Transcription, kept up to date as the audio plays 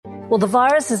Well, the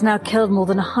virus has now killed more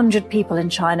than 100 people in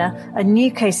China, and new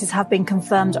cases have been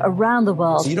confirmed around the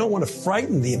world. So you don't want to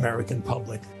frighten the American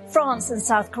public. France and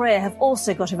South Korea have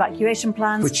also got evacuation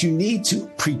plans. But you need to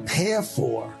prepare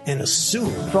for and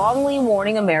assume. Strongly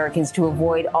warning Americans to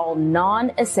avoid all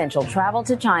non-essential travel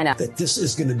to China. That this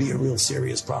is going to be a real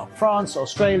serious problem. France,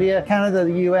 Australia, Canada,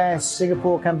 the US,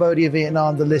 Singapore, Cambodia,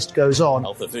 Vietnam, the list goes on.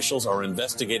 Health officials are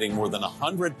investigating more than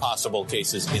 100 possible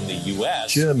cases in the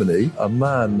US. Germany, a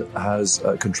man has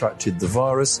contracted the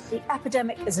virus. The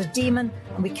epidemic is a demon,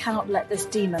 and we cannot let this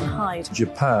demon hide.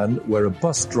 Japan, where a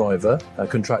bus driver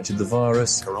contracted the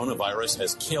virus. Coronavirus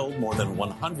has killed more than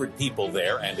 100 people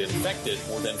there and infected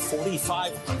more than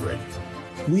 4,500.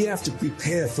 We have to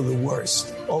prepare for the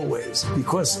worst, always,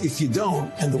 because if you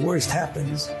don't and the worst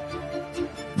happens.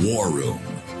 War Room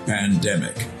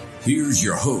Pandemic. Here's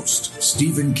your host,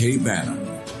 Stephen K. Bannon.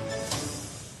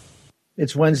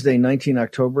 It's Wednesday, 19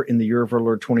 October in the year of our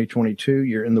Lord 2022.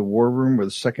 You're in the War Room with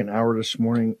the second hour this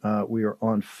morning. We are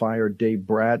on fire. Dave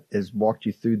Brat has walked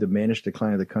you through the managed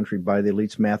decline of the country by the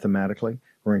elites mathematically.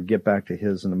 We're going to get back to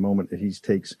his in a moment. He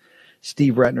takes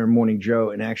Steve Ratner and Morning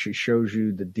Joe and actually shows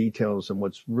you the details and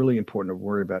what's really important to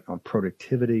worry about on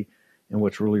productivity and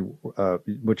what's really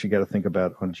what you got to think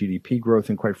about on GDP growth.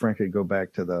 And quite frankly, go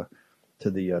back to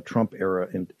the Trump era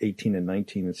in 18 and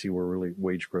 19 and see where really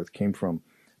wage growth came from.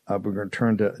 We're going to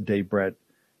turn to Dave Brat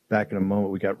back in a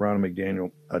moment. We got Ronna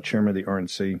McDaniel, chairman of the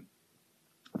RNC.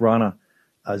 Ronna,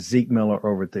 Zeke Miller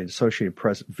over at the Associated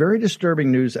Press. Very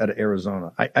disturbing news out of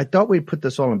Arizona. I thought we'd put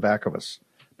this all in back of us,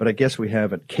 but I guess we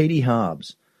haven't. Katie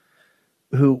Hobbs,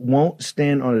 who won't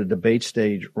stand on a debate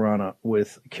stage, Ronna,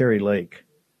 with Kari Lake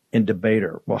and debate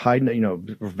her. Well,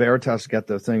 Veritas got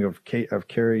the thing of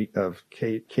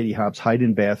Katie Hobbs hide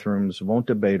in bathrooms, won't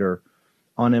debate her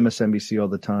on MSNBC all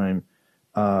the time.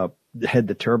 Had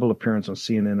the terrible appearance on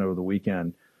CNN over the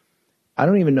weekend. I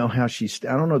don't even know how I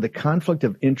don't know, the conflict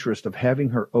of interest of having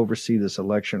her oversee this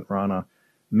election, Ronna,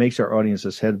 makes our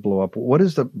audience's head blow up. What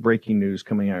is the breaking news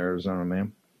coming out of Arizona,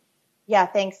 ma'am? Yeah,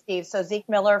 thanks, Steve. So Zeke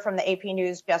Miller from the AP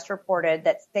News just reported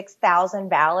that 6,000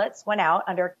 ballots went out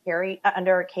under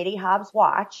Katie Hobbs'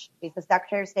 watch. She's the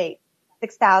Secretary of State.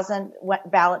 6,000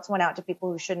 ballots went out to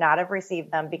people who should not have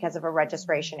received them because of a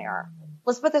registration error.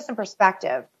 Let's put this in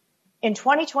perspective. In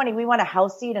 2020, we won a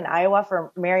House seat in Iowa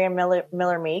for Marianne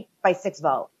Miller Meek by 6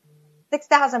 votes.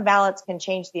 6,000 ballots can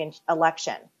change the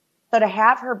election. So to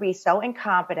have her be so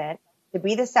incompetent to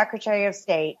be the Secretary of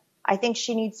State, I think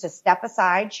she needs to step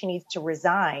aside. She needs to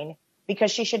resign because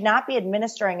she should not be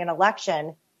administering an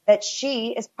election that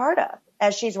she is part of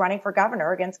as she's running for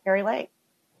governor against Kari Lake.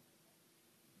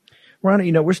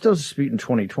 Ronna, we're still disputing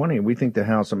 2020. We think the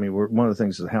House, one of the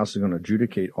things the House is going to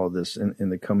adjudicate all this in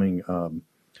the coming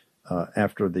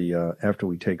after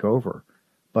we take over.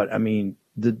 But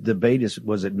the debate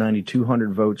was it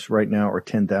 9,200 votes right now or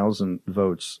 10,000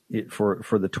 votes for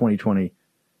the 2020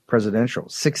 presidential?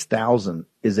 6,000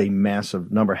 is a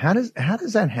massive number. How does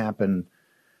that happen?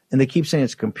 And they keep saying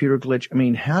it's a computer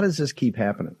glitch. How does this keep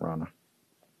happening, Ronna?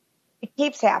 It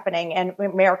keeps happening. And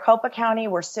Maricopa County,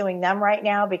 we're suing them right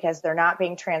now because they're not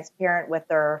being transparent with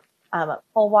their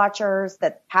poll watchers.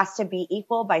 That has to be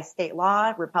equal by state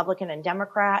law, Republican and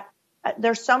Democrat.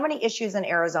 There's so many issues in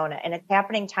Arizona, and it's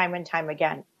happening time and time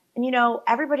again. And,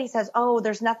 everybody says, oh,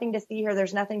 there's nothing to see here.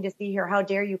 There's nothing to see here. How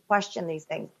dare you question these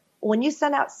things? When you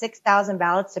send out 6,000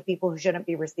 ballots to people who shouldn't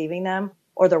be receiving them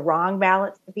or the wrong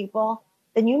ballots to people,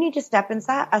 then you need to step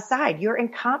aside. You're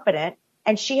incompetent,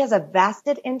 and she has a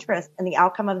vested interest in the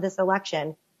outcome of this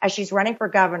election as she's running for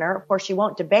governor. Of course, she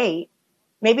won't debate.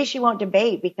 Maybe she won't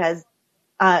debate because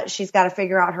she's got to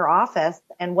figure out her office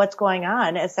and what's going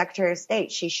on as Secretary of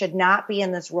State. She should not be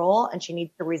in this role, and she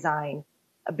needs to resign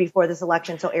before this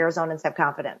election so Arizonans have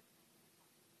confidence.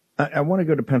 I want to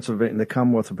go to Pennsylvania, the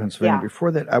Commonwealth of Pennsylvania. Yeah. Before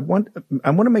that, I want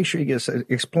to make sure you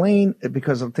explain,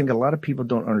 because I think a lot of people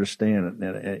don't understand,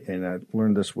 and I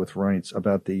learned this with Reince,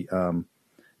 about the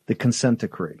consent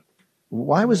decree.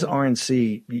 Why was the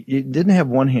RNC, you didn't have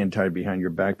one hand tied behind your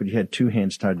back, but you had two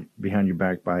hands tied behind your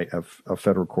back by a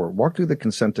federal court? Walk through the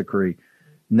consent decree.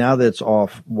 Now that it's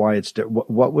off, why it's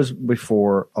what was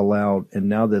before allowed, and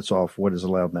now that it's off, what is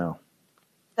allowed now?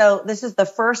 So this is the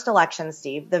first election,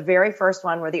 Steve, the very first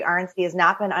one where the RNC has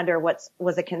not been under what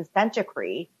was a consent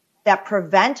decree that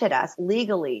prevented us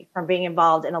legally from being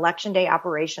involved in election day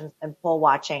operations and poll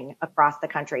watching across the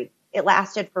country. It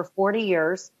lasted for 40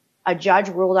 years. A judge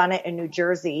ruled on it in New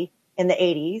Jersey in the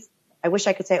 80s. I wish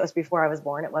I could say it was before I was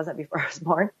born. It wasn't before I was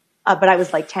born, but I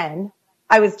was like 10.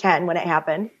 I was 10 when it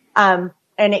happened.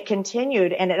 And it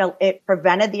continued, and it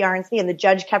prevented the RNC, and the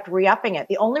judge kept re-upping it.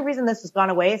 The only reason this has gone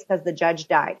away is because the judge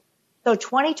died. So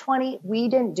 2020, we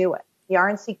didn't do it. The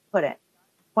RNC couldn't.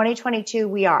 2022,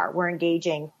 we're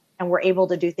engaging and we're able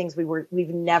to do things we've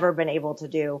never been able to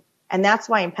do. And that's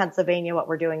why in Pennsylvania, what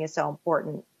we're doing is so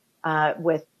important,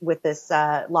 with this,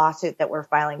 lawsuit that we're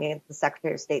filing against the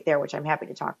Secretary of State there, which I'm happy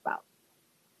to talk about.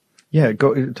 Yeah.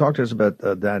 Talk to us about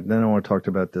that. Then I want to talk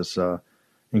about this,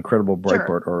 incredible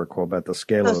Breitbart article about the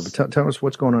scale of it. Tell us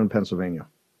what's going on in Pennsylvania.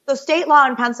 So state law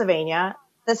in Pennsylvania,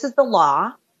 this is the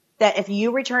law that if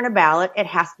you return a ballot, it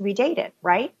has to be dated,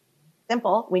 right?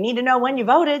 Simple. We need to know when you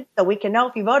voted so we can know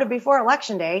if you voted before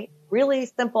Election Day. Really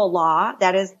simple law.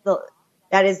 That is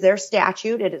their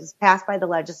statute. It is passed by the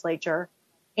legislature.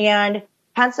 And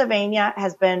Pennsylvania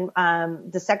has been,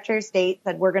 the Secretary of State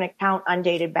said we're going to count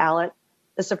undated ballots.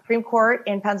 The Supreme Court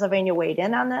in Pennsylvania weighed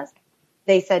in on this.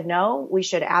 They said, no, we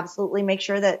should absolutely make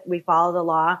sure that we follow the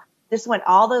law. This went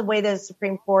all the way to the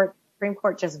Supreme Court. Supreme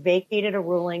Court just vacated a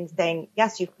ruling saying,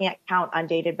 yes, you can't count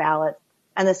undated ballots.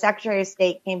 And the Secretary of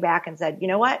State came back and said, you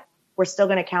know what? We're still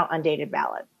going to count undated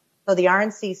ballots. So the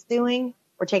RNC is suing.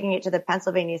 We're taking it to the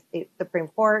Pennsylvania State Supreme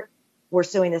Court. We're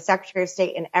suing the Secretary of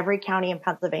State in every county in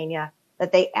Pennsylvania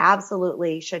that they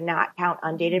absolutely should not count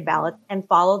undated ballots and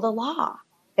follow the law.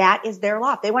 That is their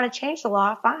law. If they want to change the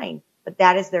law, fine. But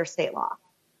that is their state law.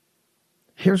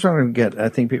 Here's what I'm going to get. I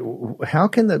think how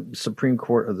can the Supreme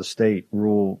Court of the state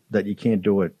rule that you can't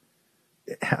do it?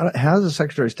 How does the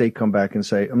Secretary of State come back and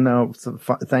say, no,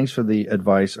 thanks for the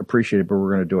advice, appreciate it, but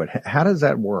we're going to do it? How does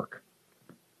that work?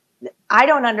 I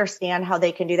don't understand how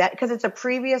they can do that because it's a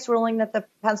previous ruling that the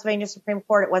Pennsylvania Supreme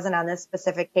Court, it wasn't on this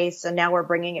specific case, so now we're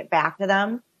bringing it back to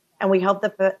them. And we hope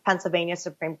the Pennsylvania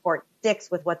Supreme Court sticks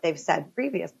with what they've said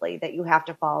previously, that you have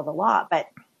to follow the law. But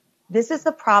this is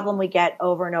the problem we get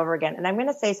over and over again. And I'm going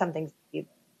to say something, Steve.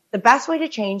 The best way to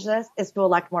change this is to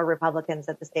elect more Republicans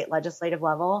at the state legislative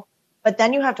level, but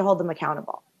then you have to hold them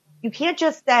accountable. You can't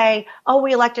just say, oh,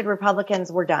 we elected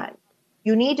Republicans, we're done.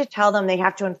 You need to tell them they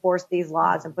have to enforce these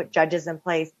laws and put judges in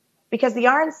place because the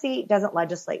RNC doesn't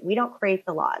legislate. We don't create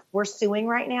the laws. We're suing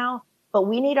right now, but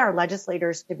we need our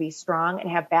legislators to be strong and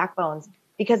have backbones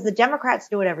because the Democrats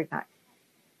do it every time.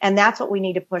 And that's what we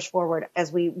need to push forward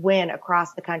as we win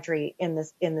across the country in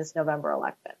this November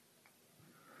election.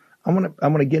 I'm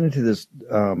gonna get into this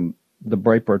the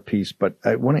Breitbart piece, but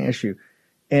I want to ask you,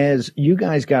 as you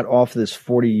guys got off this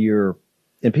 40-year,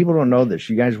 and people don't know this,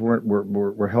 you guys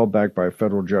were held back by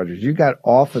federal judges. You got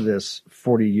off of this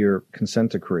 40-year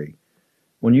consent decree.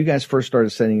 When you guys first started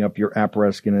setting up your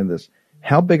apparatus into this,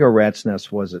 how big a rat's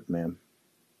nest was it, ma'am?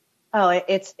 Oh,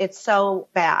 it's so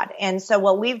bad. And so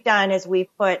what we've done is we've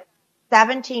put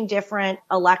 17 different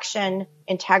election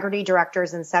integrity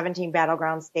directors in 17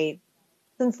 battleground states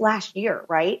since last year,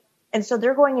 right? And so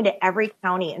they're going into every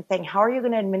county and saying, how are you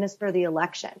going to administer the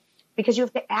election? Because you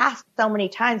have to ask so many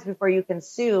times before you can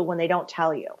sue when they don't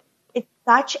tell you. It's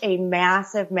such a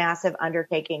massive, massive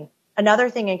undertaking. Another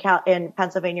thing in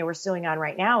Pennsylvania we're suing on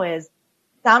right now is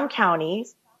some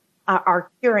counties are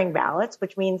curing ballots,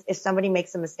 which means if somebody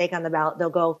makes a mistake on the ballot, they'll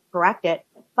go correct it,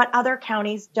 but other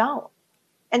counties don't.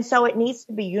 And so it needs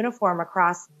to be uniform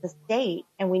across the state,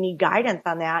 and we need guidance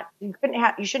on that. You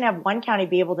shouldn't have one county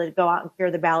be able to go out and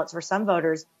cure the ballots for some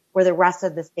voters where the rest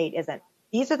of the state isn't.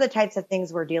 These are the types of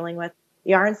things we're dealing with.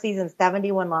 The RNC's in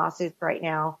 71 lawsuits right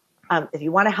now. If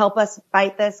you want to help us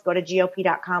fight this, go to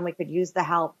GOP.com. We could use the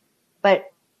help.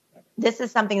 But this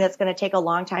is something that's going to take a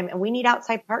long time, and we need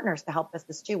outside partners to help us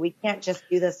this too. We can't just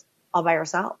do this all by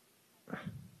ourselves.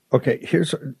 Okay,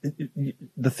 here's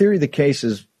the theory of the case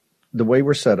is the way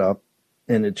we're set up,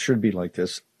 and it should be like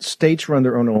this. States run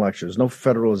their own elections, no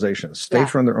federalization.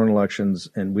 States run their own elections,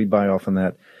 and we buy off on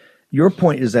that. Your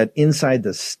point is that inside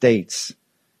the states,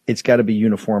 it's got to be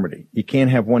uniformity. You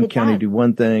can't have one county do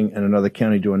one thing and another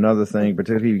county do another thing.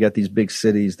 Particularly, you got these big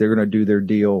cities; they're going to do their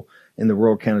deal, and the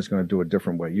rural county is going to do it a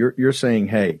different way. You're saying,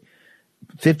 hey,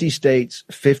 50 states,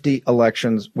 50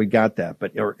 elections, we got that,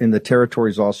 but or in the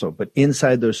territories also. But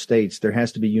inside those states, there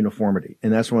has to be uniformity,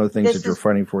 and that's one of the things that you're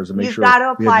fighting for is to make sure you've got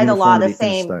to apply the law the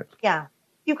same. Yeah,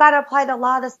 you've got to apply the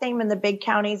law the same in the big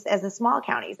counties as the small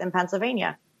counties in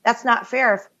Pennsylvania. That's not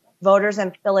fair if voters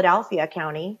in Philadelphia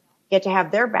County get to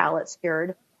have their ballots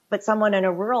cured, but someone in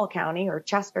a rural county or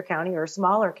Chester County or a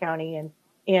smaller county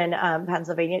in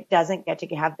Pennsylvania doesn't get to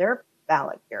have their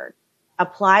ballot cured.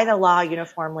 Apply the law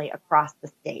uniformly across the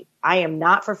state. I am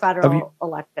not for federal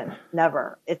elections.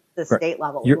 Never. It's the state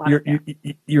level.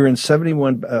 You're in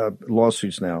 71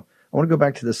 lawsuits now. I want to go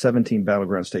back to the 17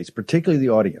 battleground states, particularly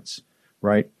the audience,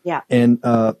 right? Yeah. And,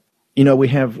 we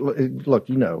have, look,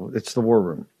 it's the War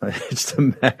Room. It's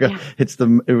the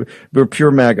MAGA. We're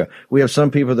pure MAGA. We have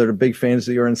some people that are big fans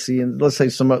of the RNC, and let's say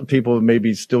some other people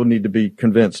maybe still need to be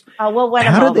convinced. We'll win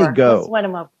them over. How do they go? Let's win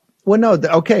them over. Well, no,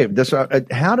 okay.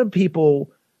 How do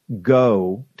people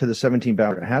go to the 17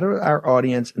 ballot? How do our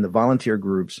audience and the volunteer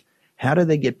groups, how do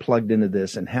they get plugged into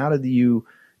this? And how do you,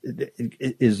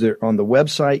 is there on the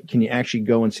website, can you actually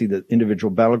go and see the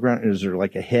individual battleground? Is there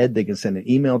like a head they can send an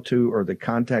email to or the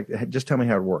contact? Just tell me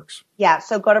how it works. Yeah.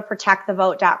 So go to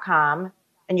protectthevote.com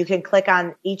and you can click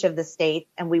on each of the states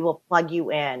and we will plug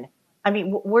you in. I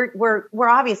mean, we're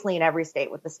obviously in every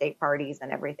state with the state parties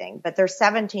and everything, but there's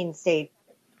 17 states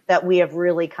that we have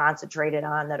really concentrated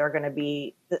on that are going to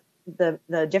be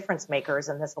the difference makers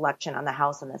in this election on the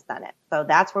House and the Senate. So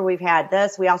that's where we've had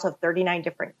this. We also have 39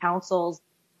 different councils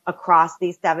across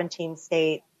these 17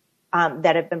 states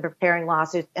that have been preparing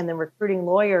lawsuits and then recruiting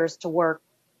lawyers to work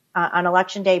on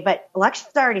election day. But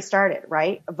election's already started,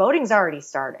 right? Voting's already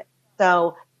started.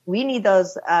 So we need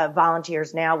those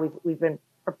volunteers now. We've been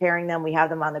preparing them. We have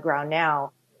them on the ground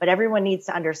now. But everyone needs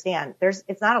to understand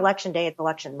it's not election day, it's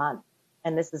election month.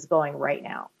 And this is going right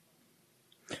now.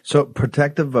 So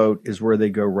Protect the Vote is where they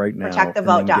go right now.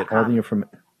 ProtectTheVote.com. Get all the information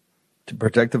to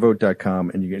ProtectTheVote.com.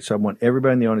 And I want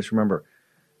everybody in the audience to remember,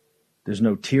 there's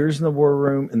no tears in the war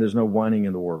room and there's no whining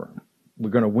in the war room. We're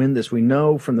going to win this. We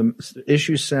know from the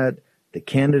issue set, the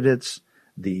candidates,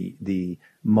 the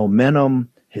momentum,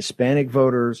 Hispanic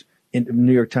voters.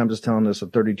 New York Times is telling us a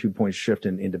 32-point shift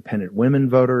in independent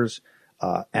women voters,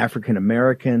 African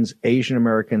Americans, Asian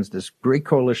Americans. This great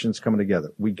coalition is coming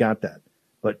together. We got that.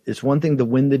 But it's one thing to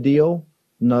win the deal,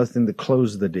 another thing to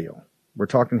close the deal. We're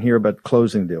talking here about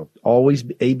closing the deal. Always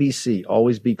ABC,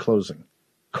 always be closing.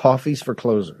 Coffees for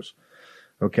closers.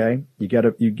 Okay?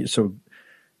 So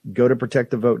go to Protect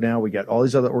the Vote now. We got all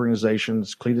these other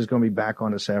organizations. Cleta's going to be back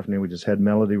on this afternoon. We just had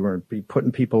Melody. We're going to be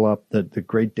putting people up, the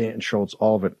great Dan Schultz,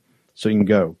 all of it. So you can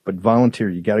go. But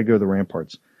volunteer. You got to go to the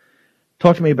ramparts.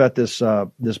 Talk to me about this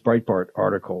Breitbart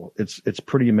article. It's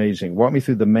pretty amazing. Walk me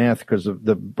through the math, because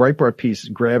the Breitbart piece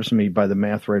grabs me by the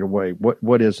math right away.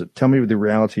 What is it? Tell me the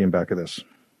reality in back of this.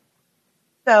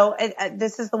 So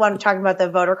this is the one talking about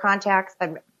the voter contacts.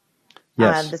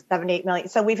 Yes. The 78 million.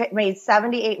 So we've made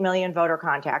 78 million voter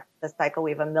contacts this cycle.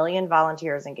 We have 1 million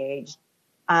volunteers engaged.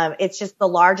 It's just the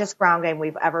largest ground game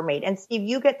we've ever made. And Steve,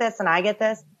 you get this and I get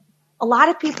this. A lot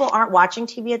of people aren't watching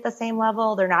TV at the same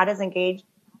level. They're not as engaged.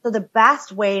 So the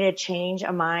best way to change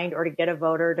a mind or to get a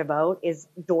voter to vote is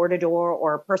door to door,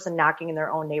 or a person knocking in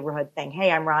their own neighborhood saying,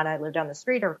 hey, I'm Ronna, I live down the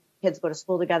street, or kids go to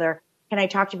school together. Can I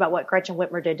talk to you about what Gretchen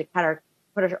Whitmer did to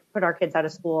put our kids out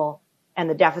of school and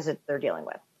the deficits they're dealing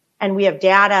with? And we have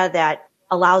data that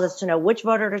allows us to know which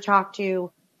voter to talk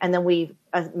to. And then we've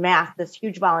amassed this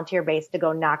huge volunteer base to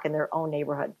go knock in their own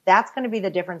neighborhood. That's going to be the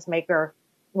difference maker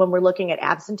when we're looking at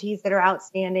absentees that are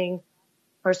outstanding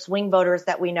or swing voters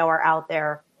that we know are out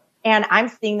there. And I'm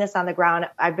seeing this on the ground.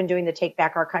 I've been doing the Take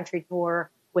Back Our Country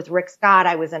tour with Rick Scott.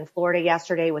 I was in Florida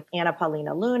yesterday with Anna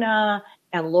Paulina Luna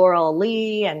and Laurel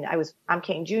Lee, and I was Tom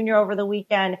Kane Jr. over the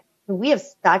weekend. And we have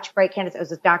such great candidates. I was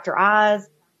with Dr. Oz.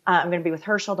 I'm going to be with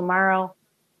Herschel tomorrow.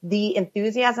 The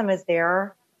enthusiasm is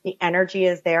there. The energy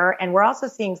is there. And we're also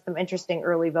seeing some interesting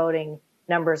early voting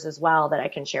numbers as well that I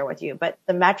can share with you. But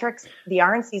the metrics, the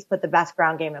RNC's put the best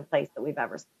ground game in place that we've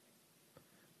ever seen.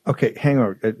 Okay, hang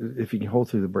on. If you can hold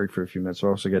through the break for a few minutes. I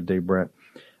also got Dave Bratt.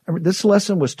 This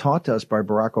lesson was taught to us by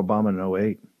Barack Obama in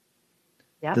 2008.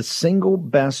 Yep. The single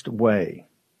best way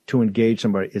to engage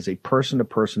somebody is a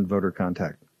person-to-person voter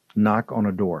contact. Knock on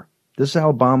a door. This is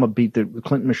how Obama beat the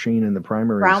Clinton machine in the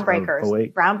primaries of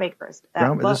 2008. Groundbreakers.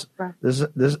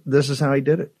 This is how he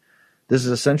did it. This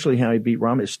is essentially how he beat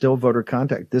Romney. It's still voter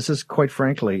contact. This is, quite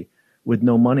frankly, with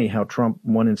no money, how Trump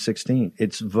won in 2016.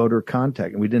 It's voter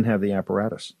contact, and we didn't have the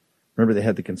apparatus. Remember, they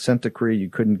had the consent decree. You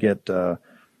couldn't get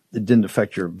it didn't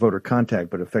affect your voter contact,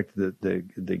 but affected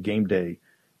the game day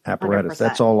apparatus. 100%.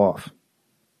 That's all off.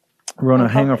 Ronna,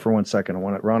 hang on for 1 second. hang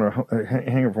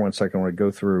on for 1 second. I want to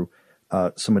go through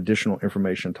some additional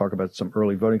information, talk about some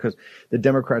early voting, because the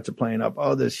Democrats are playing up,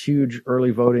 this huge early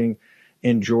voting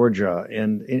in Georgia.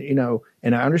 And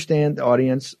I understand the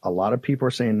audience. A lot of people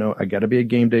are saying, no, I got to be a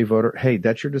game day voter. Hey,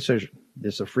 that's your decision.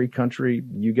 It's a free country.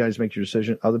 You guys make your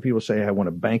decision. Other people say, I want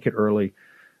to bank it early.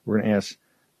 We're going to ask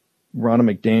Ronna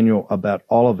McDaniel about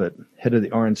all of it, head of the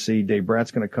RNC. Dave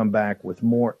Bratt's going to come back with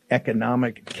more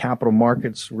economic capital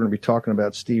markets. We're going to be talking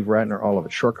about Steve Rattner, all of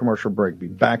it. Short commercial break. Be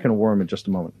back in a war room in just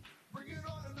a moment.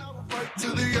 To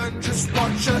the end, just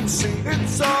watch and see.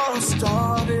 It's all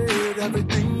started,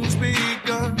 everything's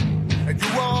begun, and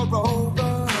you are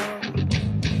over.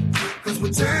 'Cause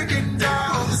we're taking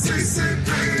down the CC.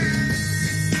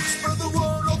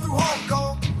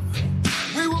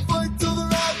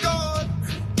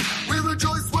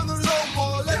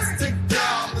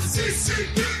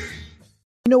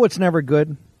 what's never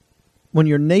good? When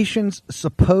your nation's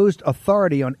supposed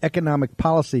authority on economic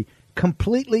policy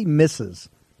completely misses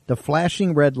the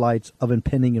flashing red lights of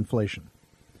impending inflation.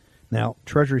 Now,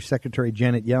 Treasury Secretary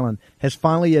Janet Yellen has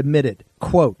finally admitted,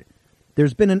 quote,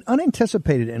 there's been an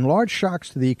unanticipated and large shocks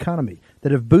to the economy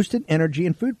that have boosted energy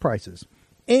and food prices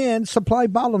and supply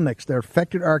bottlenecks that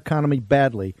affected our economy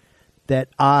badly that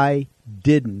I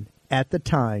didn't, at the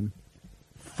time,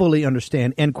 fully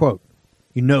understand, end quote.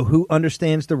 You know who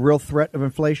understands the real threat of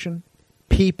inflation?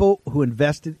 People who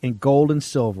invested in gold and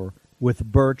silver with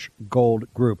Birch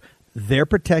Gold Group. They're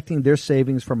protecting their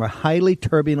savings from a highly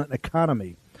turbulent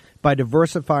economy by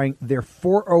diversifying their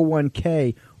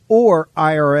 401k or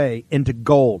IRA into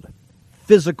gold,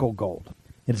 physical gold.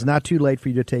 It's not too late for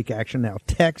you to take action now.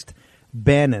 Text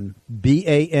Bannon,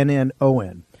 Bannon,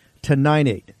 to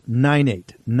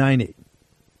 989898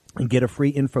 and get a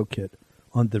free info kit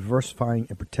on diversifying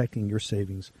and protecting your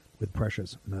savings with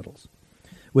precious metals.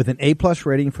 With an A-plus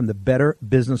rating from the Better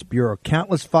Business Bureau,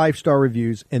 countless 5-star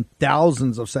reviews, and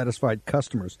thousands of satisfied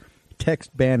customers,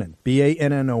 text Bannon,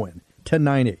 Bannon, to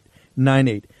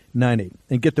 989898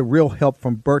 and get the real help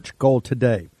from Birch Gold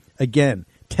today. Again,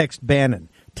 text Bannon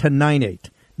to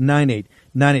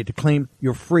 989898 to claim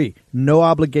your free,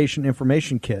 no-obligation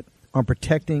information kit on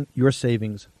protecting your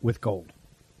savings with gold.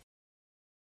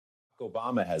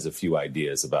 Obama has a few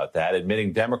ideas about that,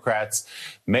 admitting Democrats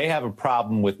may have a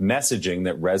problem with messaging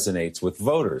that resonates with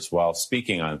voters. While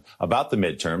speaking about the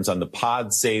midterms on the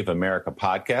Pod Save America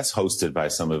podcast, hosted by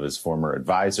some of his former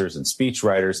advisors and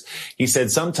speechwriters, he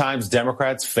said sometimes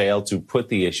Democrats fail to put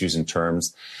the issues in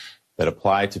terms that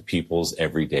apply to people's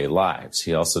everyday lives.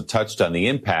 He also touched on the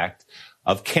impact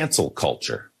of cancel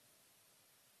culture.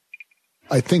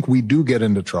 I think we do get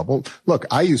into trouble. Look,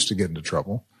 I used to get into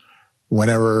trouble.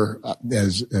 Whenever,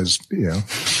 as you know,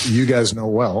 you guys know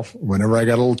well, whenever I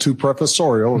got a little too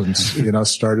professorial and,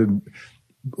 started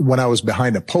when I was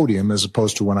behind a podium as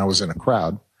opposed to when I was in a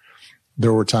crowd,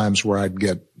 there were times where I'd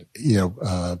get,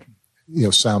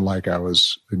 sound like I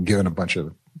was given a bunch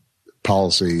of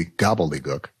policy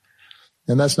gobbledygook.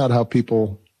 And that's not how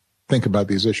people think about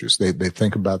these issues. They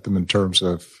think about them in terms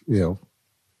of, the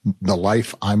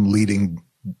life I'm leading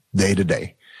day to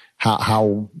day.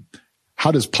 How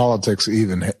does politics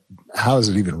how is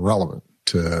it even relevant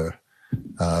to,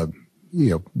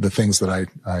 the things that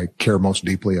I care most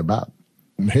deeply about?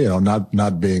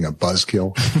 Not being a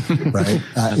buzzkill, right?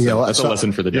 That's a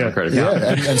lesson for the Democratic Party.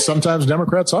 Yeah, and sometimes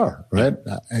Democrats are, right?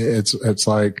 It's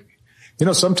like,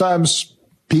 sometimes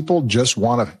people just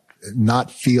want to not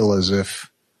feel as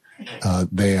if,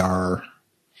 they are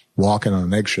walking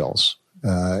on eggshells,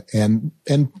 and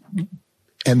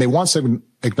they want some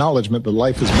acknowledgement that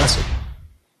life is messy.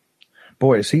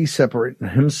 Boy, is he separating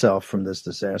himself from this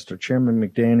disaster. Chairman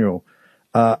McDaniel,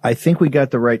 I think we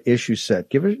got the right issue set.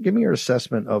 Give me your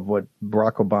assessment of what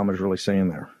Barack Obama is really saying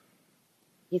there.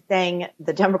 He's saying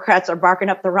the Democrats are barking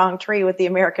up the wrong tree with the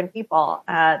American people.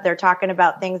 They're talking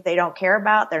about things they don't care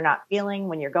about. They're not feeling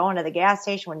when you're going to the gas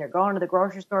station, when you're going to the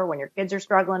grocery store, when your kids are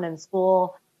struggling in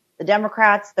school. The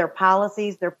Democrats, their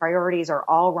policies, their priorities are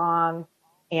all wrong.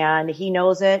 And he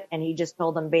knows it. And he just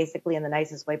told them basically in the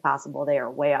nicest way possible, they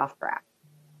are way off track.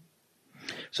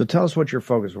 So tell us what your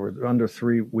focus. We're under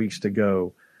 3 weeks to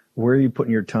go. Where are you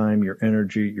putting your time, your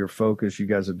energy, your focus? You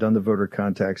guys have done the voter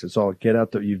contacts. It's all get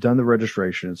out. You've done the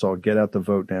registration. It's all get out the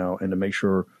vote now, and to make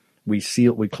sure we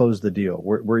close the deal.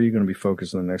 Where are you going to be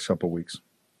focused in the next couple of weeks?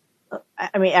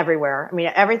 I mean, everywhere. I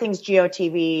mean, everything's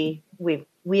GOTV.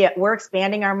 We're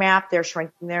expanding our map. They're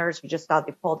shrinking theirs. We just saw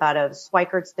they pulled out of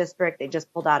Schweikert's district. They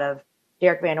just pulled out of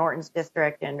Derek Van Orton's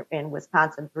district, and in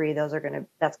Wisconsin 3. That's going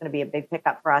to be a big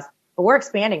pickup for us. But we're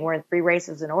expanding. We're in 3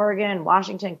 races in Oregon,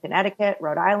 Washington, Connecticut,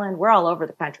 Rhode Island. We're all over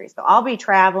the country. So I'll be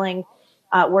traveling,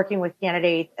 working with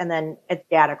candidates, and then it's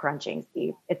data crunching,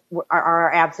 Steve. It's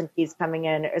our absentees coming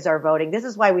in as our voting. This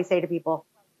is why we say to people,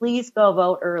 please go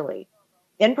vote early.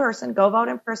 In person, go vote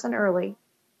in person early,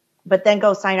 but then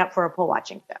go sign up for a poll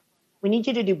watching trip. We need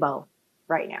you to do both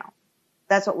right now.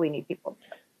 That's what we need people to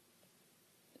do.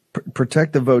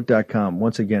 ProtectTheVote.com.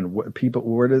 Once again,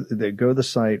 where do they go to the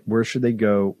site? Where should they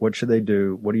go? What should they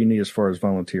do? What do you need as far as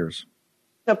volunteers?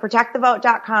 So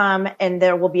ProtectTheVote.com, and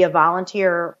there will be a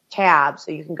volunteer tab.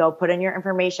 So you can go put in your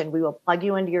information. We will plug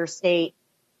you into your state.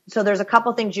 So there's a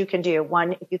couple things you can do.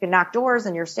 One, if you can knock doors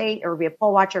in your state or be a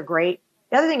poll watcher, great.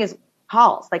 The other thing is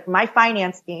calls. Like my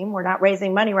finance team, we're not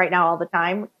raising money right now all the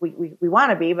time. We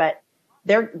want to be, but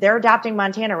they're adopting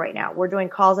Montana right now. We're doing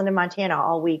calls into Montana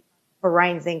all week for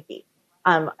Ryan Zinke.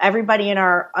 Everybody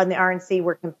on the RNC,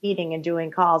 we're competing and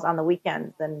doing calls on the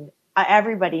weekends, and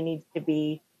everybody needs to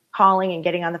be calling and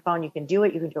getting on the phone. You can do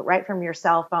it. You can do it right from your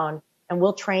cell phone, and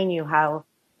we'll train you how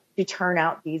to turn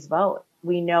out these votes.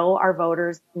 We know our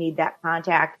voters need that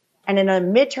contact. And in a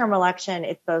midterm election,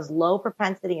 it's those low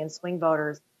propensity and swing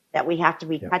voters that we have to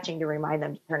be touching to remind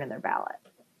them to turn in their ballot.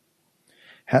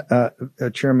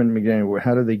 Chairman McDaniel,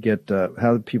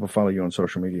 how do people follow you on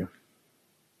social media?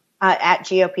 At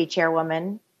GOP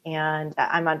Chairwoman, and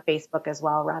I'm on Facebook as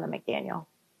well, Ronna McDaniel.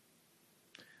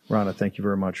 Ronna, thank you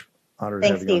very much. Honored to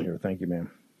have you on here. Thank you,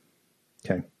 ma'am.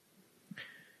 Okay.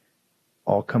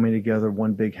 All coming together,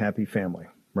 one big happy family,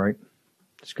 right?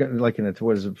 It's like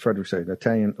what does Frederick say? Like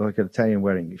an Italian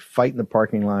wedding. You fight in the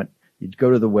parking lot. You go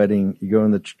to the wedding. You go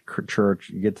in the church.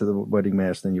 You get to the wedding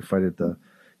mass. Then you fight at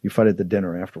the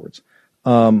dinner afterwards.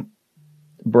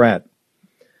 Brad,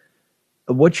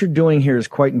 what you're doing here is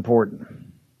quite important,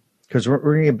 because we're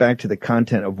going to get back to the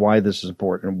content of why this is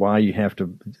important and why you have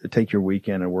to take your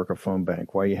weekend and work a phone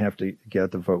bank, why you have to get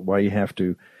out the vote, why you have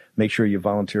to make sure you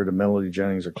volunteer to Melody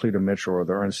Jennings or Cleta Mitchell or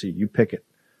the RNC. You pick it.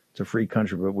 It's a free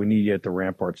country, but we need you at the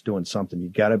ramparts doing something. You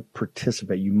got to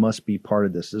participate. You must be part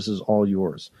of this. This is all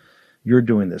yours. You're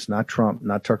doing this, not Trump,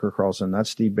 not Tucker Carlson, not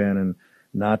Steve Bannon,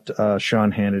 not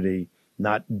Sean Hannity,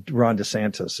 not Ron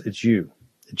DeSantis. It's you.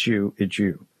 It's you. It's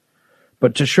you.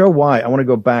 But to show why, I want to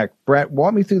go back. Brett,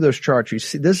 walk me through those charts. You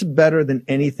see, this is better than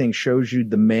anything, shows you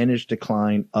the managed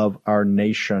decline of our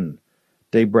nation.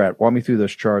 Dave Brett, walk me through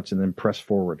those charts and then press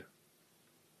forward.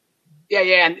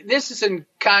 Yeah. And this is in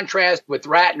contrast with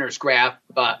Ratner's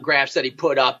graphs that he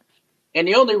put up. And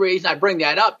the only reason I bring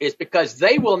that up is because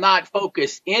they will not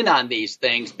focus in on these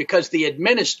things, because the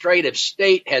administrative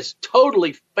state has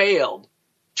totally failed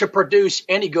to produce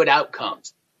any good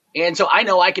outcomes. And so I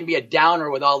know I can be a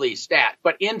downer with all these stats,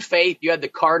 but in faith, you had the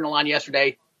Cardinal on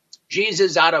yesterday.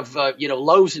 Jesus out of,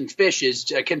 loaves and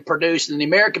fishes can produce, and the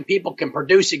American people can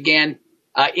produce again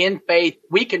in faith.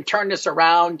 We can turn this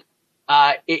around.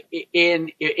 But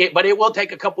it will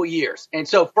take a couple years. And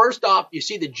so first off, you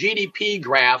see the GDP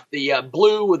graph, the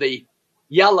blue with the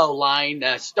yellow line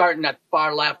starting at the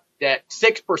far left, at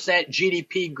 6%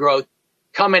 GDP growth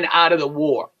coming out of the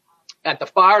war. At the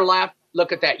far left,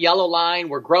 look at that yellow line.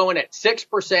 We're growing at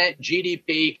 6%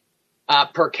 GDP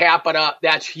per capita.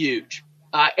 That's huge.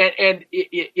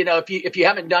 If you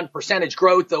haven't done percentage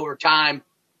growth over time,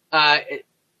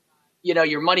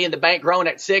 your money in the bank growing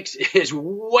at 6 is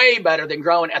way better than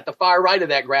growing at the far right of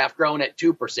that graph, growing at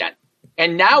 2%.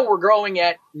 And now we're growing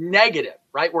at negative,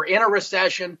 right? We're in a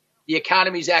recession. The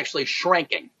economy is actually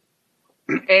shrinking.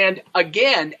 And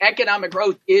again, economic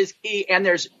growth is key. And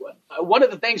there's one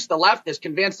of the things the left has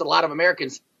convinced a lot of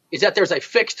Americans is that there's a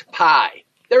fixed pie.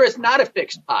 There is not a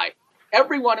fixed pie.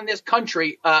 Everyone in this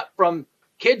country, from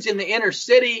kids in the inner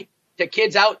city to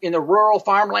kids out in the rural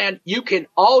farmland, you can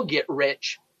all get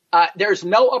rich. There's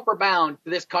no upper bound to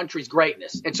this country's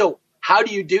greatness. And so how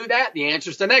do you do that? The answer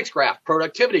is the next graph,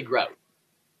 productivity growth.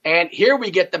 And here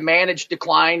we get the managed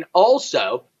decline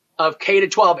also of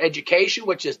K-12 education,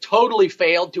 which has totally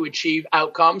failed to achieve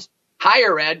outcomes,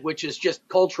 higher ed, which is just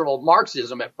cultural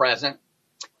Marxism at present.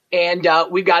 And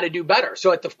we've got to do better.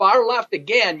 So at the far left,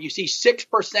 again, you see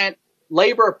 6%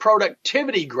 labor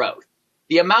productivity growth,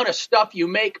 the amount of stuff you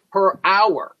make per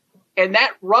hour. And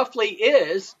that roughly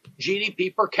is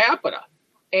GDP per capita.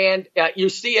 And you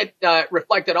see it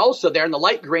reflected also there in the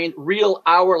light green, real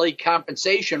hourly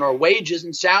compensation or wages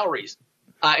and salaries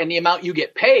and the amount you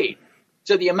get paid.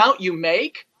 So the amount you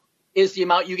make is the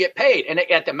amount you get paid. And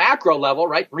at the macro level,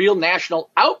 right, real national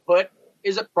output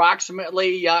is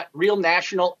approximately real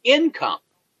national income.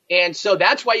 And so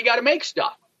that's why you got to make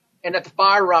stuff. And at the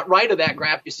far right of that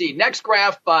graph, you see next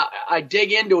graph, I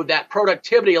dig into that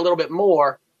productivity a little bit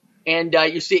more. And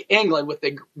you see England with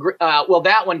the,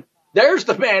 that one, there's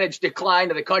the managed decline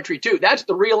of the country, too. That's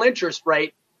the real interest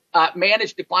rate,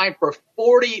 managed decline for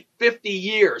 40, 50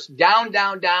 years, down,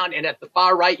 down, down. And at the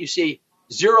far right, you see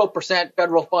 0%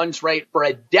 federal funds rate for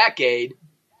a decade,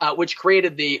 which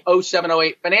created the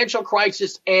 07-08 financial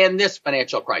crisis and this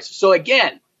financial crisis. So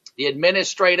again, the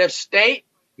administrative state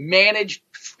managed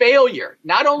failure,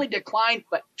 not only decline,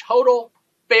 but total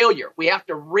failure. We have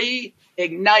to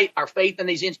reignite our faith in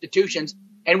these institutions,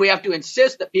 and we have to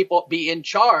insist that people be in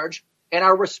charge and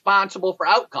are responsible for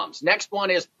outcomes. Next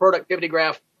one is productivity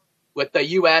graph with the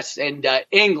U.S. and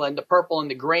England, the purple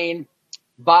and the green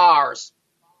bars.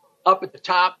 Up at the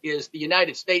top is the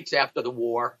United States after the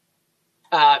war,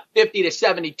 50 to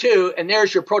 72, and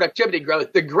there's your productivity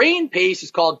growth. The green piece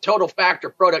is called total factor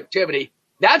productivity.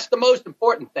 That's the most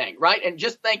important thing, right? And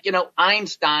just think,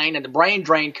 Einstein and the brain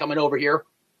drain coming over here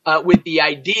with the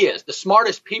ideas, the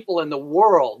smartest people in the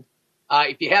world.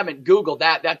 If you haven't Googled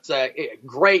that, that's a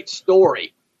great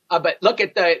story. But look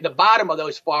at the bottom of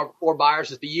those four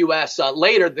bars is the U.S.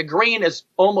 Later, the green has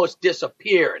almost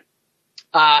disappeared.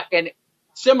 And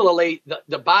similarly,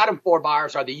 the bottom four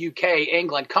bars are the U.K.,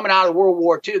 England. Coming out of World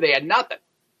War II, they had nothing.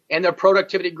 And their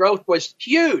productivity growth was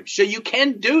huge. So you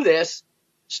can do this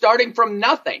starting from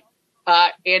nothing.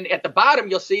 And at the bottom,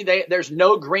 you'll see there's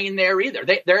no green there either.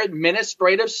 Their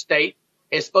administrative state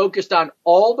is focused on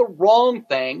all the wrong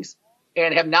things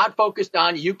and have not focused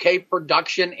on UK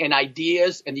production and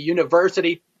ideas and the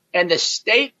university. And the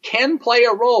state can play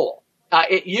a role.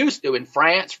 It used to in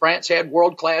France. France had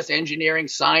world-class engineering,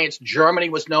 science. Germany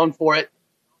was known for it.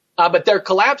 But they're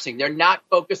collapsing. They're not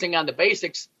focusing on the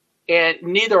basics, and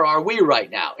neither are we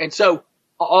right now. And so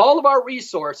all of our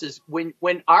resources, when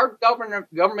our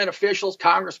government officials,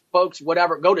 Congress folks,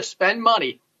 whatever, go to spend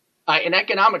money, in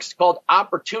economics, it's called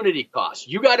opportunity cost.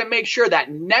 You got to make sure that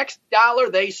next dollar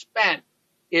they spent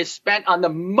is spent on the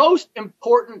most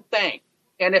important thing.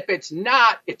 And if it's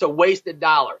not, it's a wasted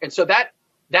dollar. And so that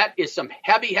is some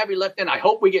heavy lifting. I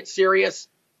hope we get serious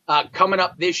coming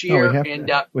up this year and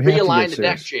realign the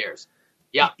deck chairs.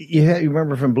 Yeah. You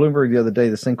remember from Bloomberg the other day,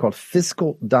 this thing called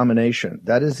fiscal domination.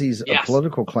 That is a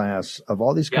political class of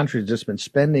all these countries just been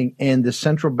spending, and the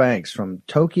central banks from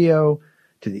Tokyo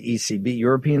to the ECB,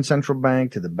 European Central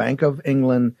Bank, to the Bank of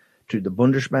England, to the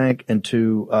Bundesbank, and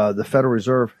to the Federal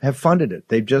Reserve have funded it.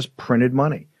 They've just printed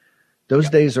money. Those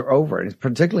days are over, and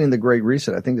particularly in the Great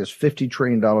Reset. I think there's $50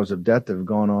 trillion of debt that have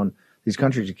gone on these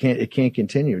countries. It can't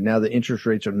continue. Now the interest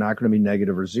rates are not going to be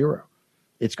negative or zero.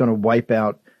 It's going to wipe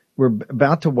out. We're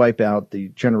about to wipe out the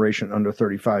generation under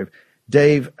 35.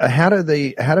 Dave, how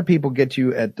do people get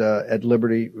you at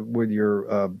Liberty with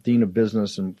your Dean of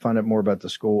Business and find out more about the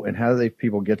school? And how do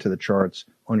people get to the charts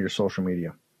on your social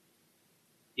media?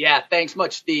 Yeah, thanks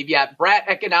much, Steve. Yeah, Bratt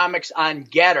Economics on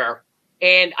Getter.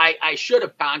 And I should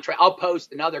have I'll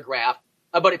post another graph.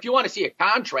 But if you want to see a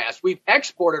contrast, we've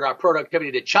exported our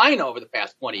productivity to China over the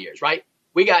past 20 years, right?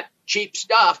 We got cheap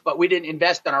stuff, but we didn't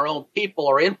invest in our own people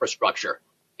or infrastructure.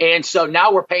 And so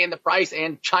now we're paying the price,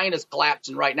 and China's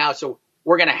collapsing right now. So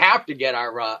we're going to have to get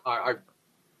our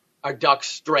ducks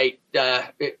straight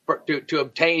to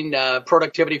obtain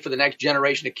productivity for the next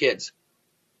generation of kids.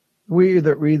 We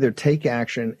either take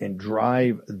action and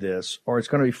drive this, or it's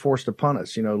going to be forced upon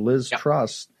us. You know, Liz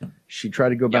Truss, she tried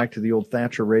to go back to the old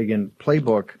Thatcher Reagan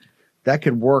playbook. That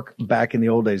could work back in the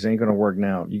old days. It ain't going to work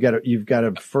now. You've got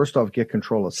to first off get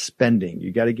control of spending.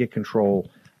 You got to get control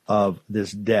of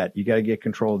this debt. You got to get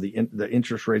control of the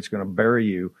interest rate's going to bury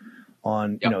you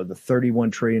on the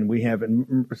 31 trillion we have.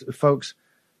 And folks,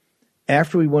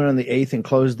 after we went on the 8th and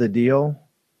closed the deal,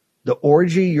 the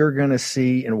orgy you're going to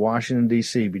see in Washington,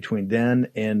 D.C. between then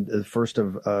and the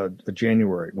 1st of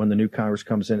January, when the new Congress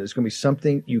comes in, is going to be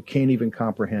something you can't even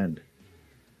comprehend,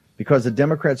 because the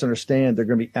Democrats understand they're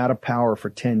going to be out of power for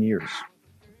 10 years.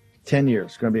 10 years.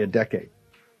 It's going to be a decade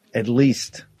at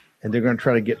least. And they're going to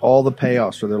try to get all the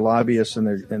payoffs for their lobbyists and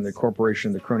their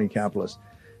corporation, the crony capitalists.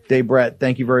 Dave Bratt,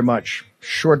 thank you very much.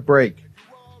 Short break.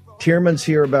 Tierman's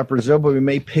here about Brazil, but we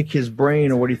may pick his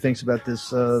brain on what he thinks about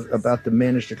this, about the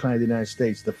managed decline of the United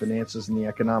States, the finances and the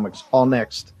economics. All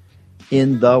next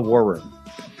in the War Room.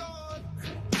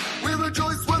 We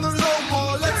rejoice when there's no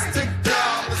more. Let's take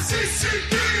down the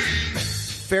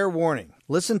CCP. Fair warning.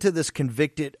 Listen to this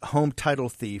convicted home title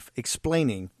thief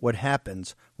explaining what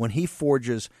happens when he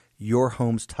forges your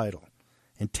home's title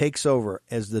and takes over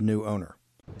as the new owner.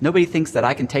 Nobody thinks that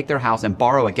I can take their house and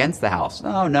borrow against the house.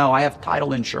 Oh, no, I have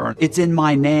title insurance. It's in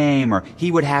my name, or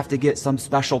he would have to get some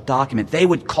special document. They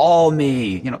would call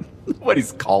me. You know,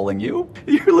 nobody's calling you.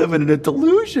 You're living in a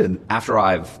delusion. After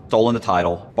I've stolen the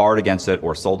title, borrowed against it,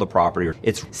 or sold the property,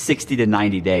 it's 60 to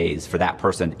 90 days for that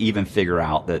person to even figure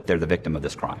out that they're the victim of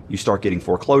this crime. You start getting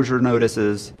foreclosure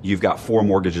notices. You've got 4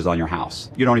 mortgages on your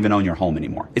house. You don't even own your home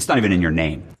anymore. It's not even in your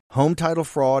name. Home title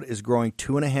fraud is growing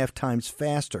 2.5 times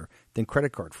faster than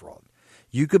credit card fraud.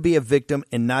 You could be a victim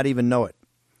and not even know it.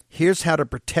 Here's how to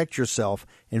protect yourself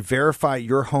and verify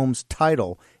your home's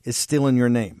title is still in your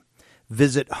name.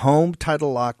 Visit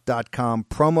HomeTitleLock.com,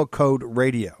 promo code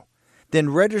radio. Then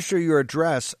register your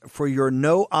address for your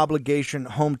no-obligation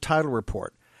home title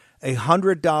report, a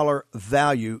 $100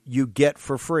 value you get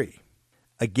for free.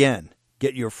 Again,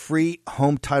 get your free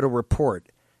home title report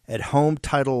at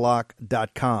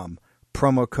HomeTitleLock.com,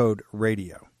 promo code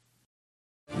radio.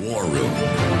 War Room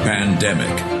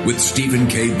Pandemic with Stephen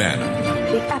K.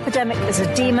 Bannon. The epidemic is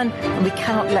a demon, and we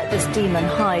cannot let this demon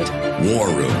hide. War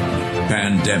Room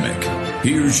Pandemic.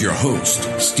 Here's your host,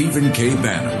 Stephen K.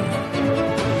 Bannon.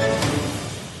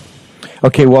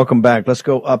 Okay, welcome back. Let's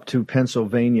go up to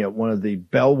Pennsylvania, one of the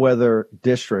bellwether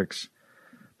districts,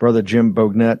 Brother Jim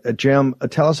Bognett. Jim,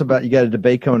 tell us about, you got a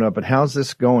debate coming up, but how's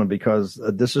this going? Because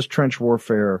this is trench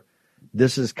warfare.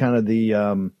 This is kind of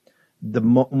the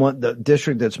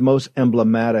district that's most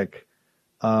emblematic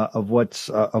of what's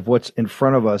in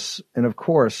front of us. And of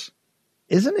course,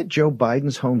 isn't it Joe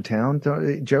Biden's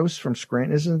hometown? Joe's from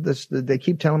Scranton. Isn't this? They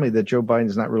keep telling me that Joe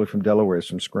Biden's not really from Delaware; he's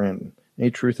from Scranton.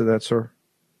 Any truth to that, sir?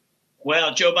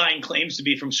 Well, Joe Biden claims to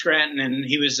be from Scranton, and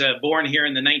he was born here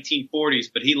in the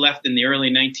 1940s, but he left in the early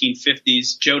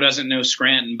 1950s. Joe doesn't know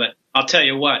Scranton, but I'll tell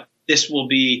you what, this will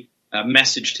be a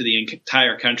message to the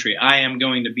entire country. I am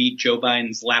going to beat Joe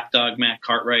Biden's lapdog, Matt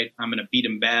Cartwright. I'm going to beat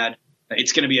him bad.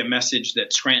 It's going to be a message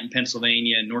that Scranton,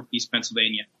 Pennsylvania, and Northeast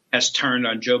Pennsylvania has turned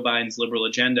on Joe Biden's liberal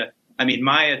agenda. I mean,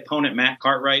 my opponent, Matt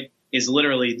Cartwright, is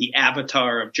literally the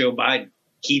avatar of Joe Biden.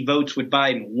 He votes with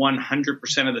Biden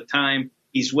 100% of the time.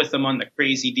 He's with him on the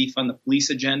crazy defund the police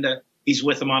agenda. He's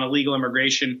with him on illegal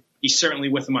immigration. He's certainly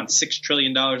with him on $6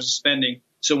 trillion of spending.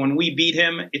 So when we beat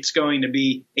him, it's going to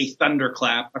be a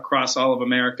thunderclap across all of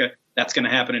America. That's going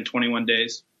to happen in 21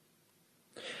 days.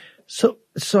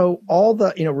 So all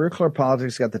the, Real Clear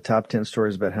Politics got the top 10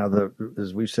 stories about how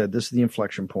as we've said, this is the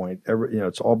inflection point.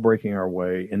 It's all breaking our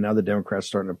way. And now the Democrats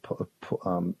starting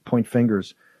to point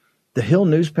fingers. The Hill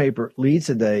newspaper leads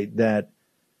today that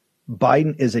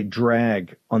Biden is a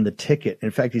drag on the ticket.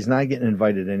 In fact, he's not getting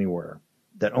invited anywhere.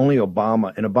 That only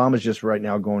Obama, and Obama's just right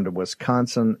now going to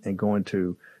Wisconsin and going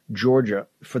to Georgia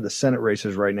for the Senate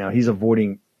races right now. He's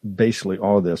avoiding basically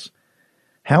all of this.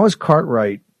 How is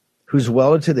Cartwright, who's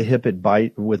welded to the hip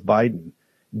with Biden,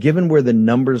 given where the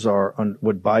numbers are on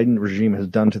what Biden regime has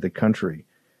done to the country,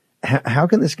 how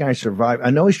can this guy survive?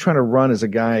 I know he's trying to run as a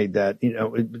guy that,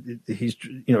 he's,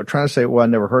 trying to say, well, I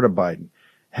never heard of Biden.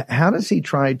 How does he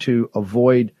try to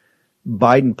avoid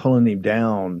Biden pulling him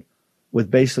down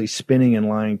with basically spinning and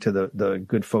lying to the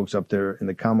good folks up there in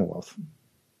the Commonwealth?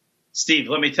 Steve,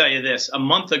 let me tell you this. Over a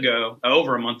month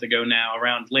ago now,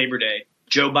 around Labor Day,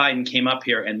 Joe Biden came up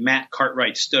here and Matt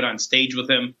Cartwright stood on stage with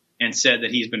him and said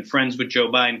that he's been friends with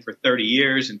Joe Biden for 30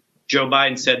 years. And Joe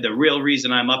Biden said, the real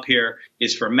reason I'm up here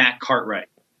is for Matt Cartwright.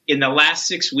 In the last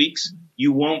 6 weeks,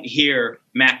 you won't hear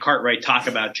Matt Cartwright talk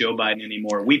about Joe Biden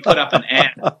anymore. We put up an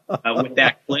ad with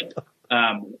that clip.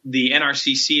 The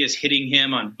NRCC is hitting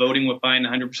him on voting with Biden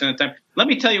 100% of the time. Let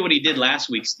me tell you what he did last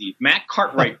week, Steve. Matt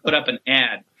Cartwright put up an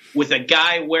ad with a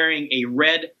guy wearing a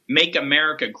red Make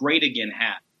America Great Again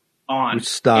hat on.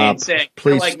 Stop. Saying,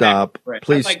 Please stop.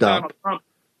 Please stop.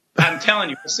 I'm telling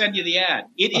you, I'll send you the ad.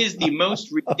 It is the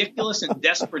most ridiculous and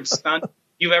desperate stunt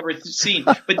you've ever seen.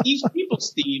 But these people,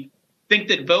 Steve, think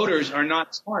that voters are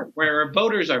not smart, where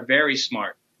voters are very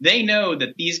smart. They know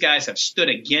that these guys have stood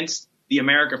against the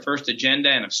America First agenda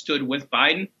and have stood with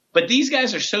Biden. But these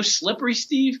guys are so slippery,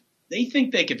 Steve, they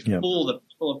think they could fool the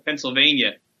people of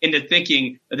Pennsylvania into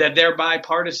thinking that they're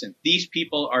bipartisan. These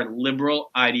people are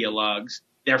liberal ideologues.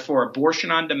 They're for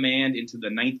abortion on demand into the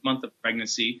 9th month of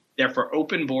pregnancy. They're for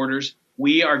open borders.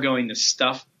 We are going to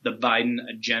stuff the Biden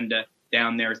agenda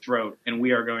down their throat, and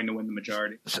we are going to win the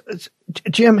majority.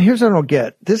 Jim, here's what I don't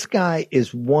get. This guy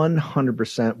is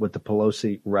 100% with the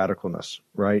Pelosi radicalness,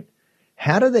 right?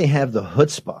 How do they have the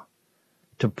chutzpah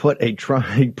to put a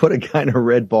guy in a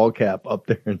red ball cap up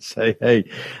there and say,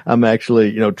 hey, I'm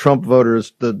actually, Trump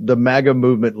voters, the MAGA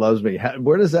movement loves me.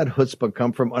 Where does that chutzpah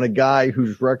come from on a guy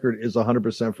whose record is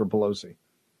 100% for Pelosi?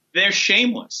 They're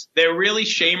shameless. They're really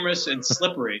shameless and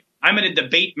slippery. I'm going to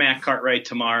debate Matt Cartwright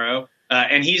tomorrow.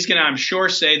 And he's going to, I'm sure,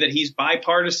 say that he's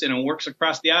bipartisan and works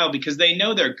across the aisle because they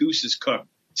know their goose is cooked.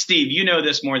 Steve, you know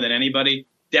this more than anybody.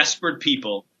 Desperate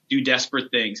people do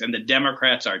desperate things, and the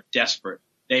Democrats are desperate.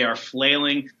 They are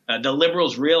flailing. The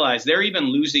liberals realize they're even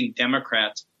losing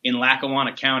Democrats in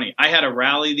Lackawanna County. I had a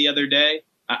rally the other day.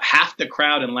 Half the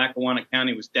crowd in Lackawanna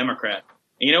County was Democrat.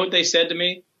 And you know what they said to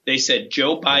me? They said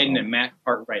Joe Biden and Matt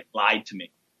Cartwright lied to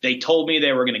me. They told me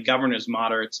they were going to govern as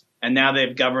moderates, and now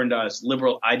they've governed as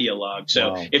liberal ideologues.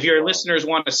 So if your listeners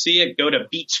want to see it, go to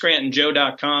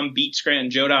beatscrantonjoe.com,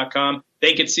 beatscrantonjoe.com.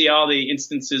 They could see all the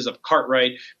instances of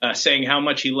Cartwright saying how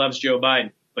much he loves Joe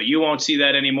Biden. But you won't see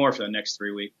that anymore for the next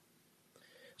 3 weeks.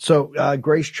 So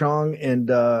Grace Chong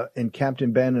and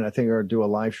Captain Ben, and I think are going to do a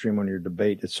live stream on your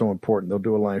debate. It's so important. They'll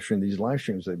do a live stream. These live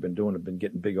streams they've been doing have been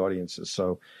getting big audiences.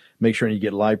 So make sure you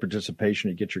get live participation.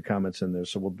 You get your comments in there.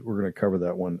 So we're going to cover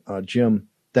that one. Jim,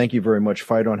 thank you very much.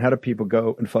 Fight on. How do people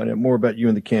go and find out more about you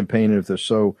and the campaign? And if they're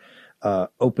so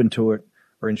open to it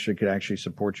or interested, could actually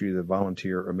support you, either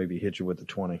volunteer or maybe hit you with the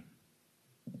 20.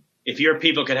 If your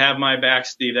people could have my back,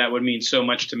 Steve, that would mean so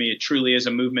much to me. It truly is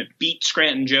a movement.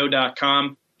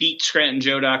 BeatScrantonJoe.com,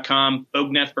 BeatScrantonJoe.com,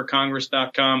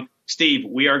 BognetForCongress.com. Steve,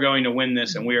 we are going to win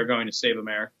this, and we are going to save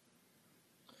America.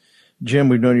 Jim,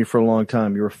 we've known you for a long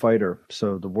time. You're a fighter,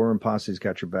 so the War Room Posse's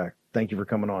got your back. Thank you for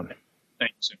coming on.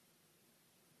 Thanks.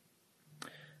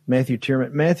 Matthew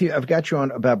Tierman. Matthew, I've got you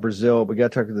on about Brazil. We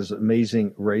got to talk about this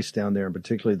amazing race down there, and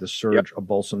particularly the surge of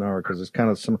Bolsonaro, because it's kind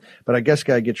of some. But I guess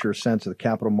got to get your sense of the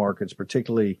capital markets,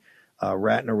 particularly.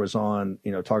 Ratner was on,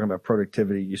 talking about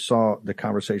productivity. You saw the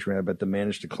conversation we had about the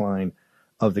managed decline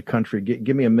of the country.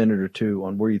 Give me a minute or two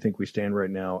on where you think we stand right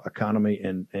now, economy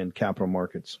and capital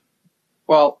markets.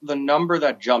 Well, the number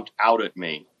that jumped out at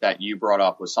me that you brought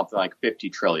up was something like 50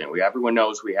 trillion. Everyone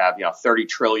knows we have, 30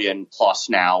 trillion plus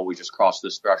now. We just crossed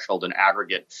this threshold in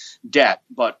aggregate debt,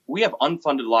 but we have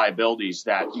unfunded liabilities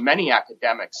that many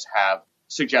academics have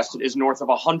suggested is north of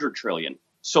 100 trillion.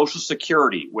 Social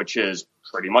Security, which is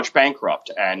pretty much bankrupt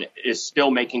and is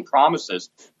still making promises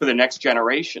for the next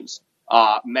generations.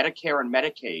 Medicare and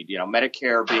Medicaid,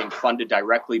 Medicare being funded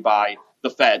directly by the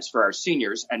feds for our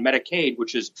seniors, and Medicaid,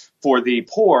 which is for the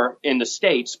poor in the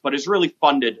states, but is really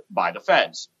funded by the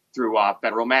feds through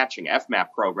federal matching,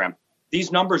 FMAP program.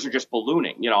 These numbers are just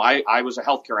ballooning. I was a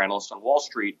healthcare analyst on Wall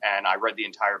Street, and I read the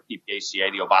entire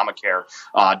PPACA, the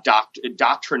Obamacare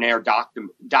doctrinaire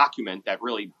document that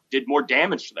really did more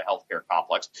damage to the healthcare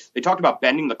complex. They talked about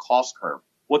bending the cost curve.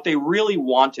 What they really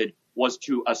wanted was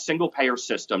to a single payer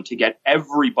system to get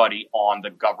everybody on the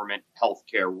government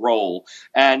healthcare roll.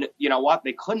 And you know what?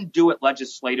 They couldn't do it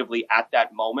legislatively at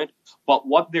that moment. But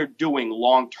what they're doing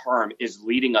long term is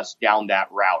leading us down that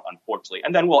route, unfortunately.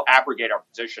 And then we'll abrogate our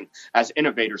position as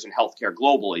innovators in healthcare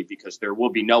globally, because there will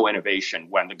be no innovation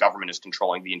when the government is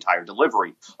controlling the entire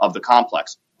delivery of the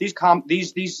complex. These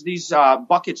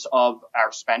buckets of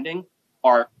our spending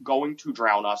are going to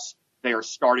drown us. They are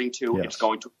starting to. Yes. It's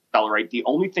going to accelerate. The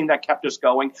only thing that kept us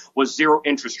going was zero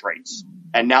interest rates,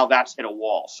 and now that's hit a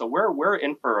wall. So we're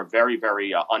in for a very,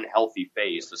 very unhealthy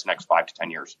phase this next 5 to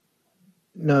 10 years.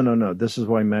 No. This is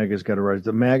why MAGA's got to rise.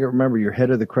 The MAGA, remember, you're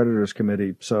head of the creditors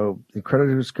committee, so the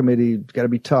creditors committee got to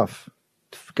be tough.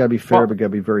 Got to be fair, but got to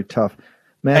be very tough.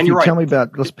 Matthew, tell me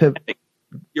about. Let's pivot.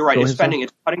 You're right. It's spending.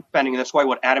 It's cutting spending. And that's why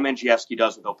what Adam Andrzejewski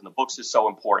does with Open the Books is so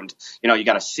important. You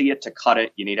got to see it to cut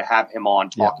it. You need to have him on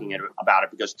talking about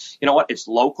it, because you know what? It's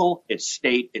local, it's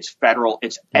state, it's federal,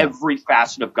 it's every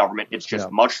facet of government. It's just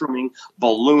mushrooming,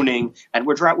 ballooning, and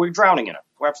we're drowning in it.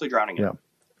 We're absolutely drowning in it.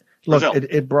 Look,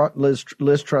 it brought Liz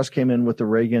Truss came in with the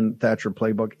Reagan Thatcher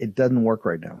playbook. It doesn't work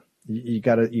right now. You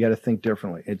got to think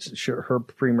differently. Her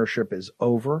premiership is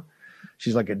over.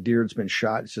 She's like a deer that's been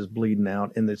shot. It's just bleeding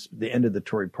out. And it's the end of the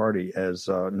Tory party, as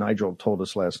Nigel told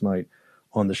us last night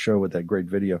on the show with that great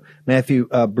video. Matthew,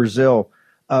 Brazil,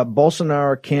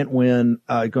 Bolsonaro can't win.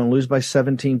 Going to lose by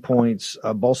 17 points.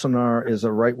 Bolsonaro is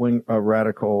a right-wing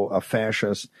radical, a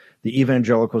fascist. The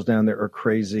evangelicals down there are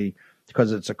crazy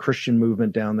because it's a Christian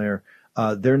movement down there.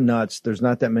 They're nuts. There's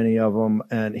not that many of them.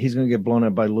 And he's going to get blown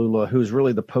up by Lula, who's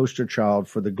really the poster child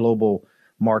for the global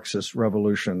Marxist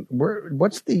revolution.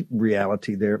 What's the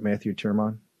reality there, Matthew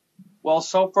Tierman? Well,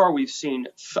 so far I've seen,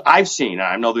 and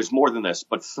I know there's more than this,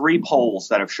 but 3 polls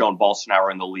that have shown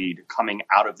Bolsonaro in the lead coming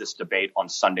out of this debate on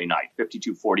Sunday night.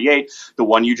 52-48, the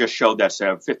one you just showed that's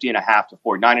 50.5 to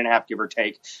 49.5, give or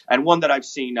take, and one that I've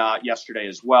seen yesterday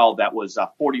as well that was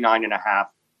 49.5,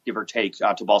 give or take, to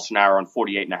Bolsonaro on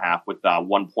 48.5 with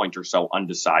 1 point or so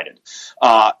undecided.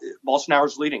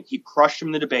 Bolsonaro's leading. He crushed him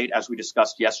in the debate, as we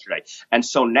discussed yesterday. And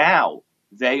so now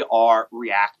they are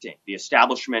reacting. The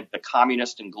establishment, the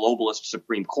communist and globalist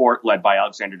Supreme Court, led by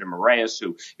Alexander de Moraes,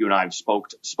 who you and I have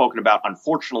spoken about,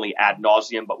 unfortunately, ad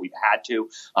nauseum, but we've had to.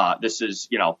 This is,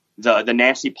 the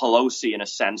Nancy Pelosi, in a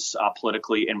sense,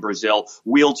 politically in Brazil,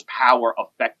 wields power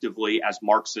effectively, as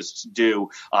Marxists do,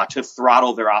 to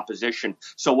throttle their opposition.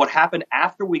 So what happened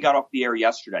after we got off the air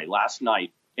last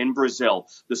night, in Brazil,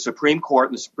 the Supreme Court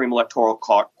and the Supreme Electoral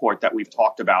Court that we've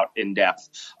talked about in depth,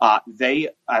 they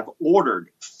have ordered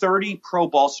 30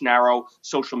 pro-Bolsonaro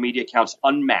social media accounts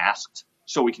unmasked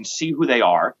so we can see who they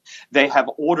are. They have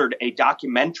ordered a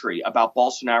documentary about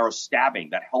Bolsonaro's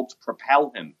stabbing that helped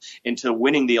propel him into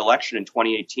winning the election in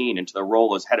 2018, into the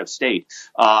role as head of state.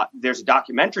 There's a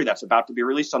documentary that's about to be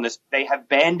released on this. They have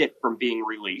banned it from being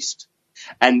released.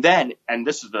 And then, and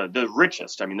this is the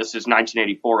richest, this is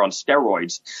 1984 on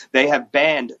steroids, they have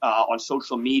banned on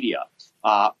social media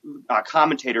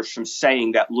commentators from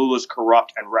saying that Lula's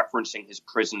corrupt and referencing his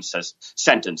prison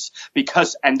sentence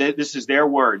because, and this is their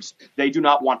words, they do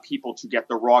not want people to get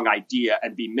the wrong idea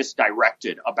and be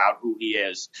misdirected about who he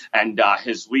is and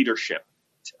his leadership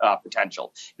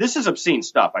potential. This is obscene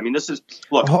stuff. This is,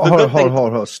 look.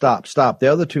 Hold. Stop.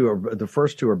 The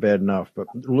first two are bad enough, but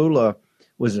Lula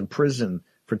was in prison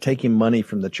for taking money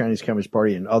from the Chinese Communist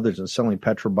Party and others and selling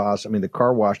Petrobras. The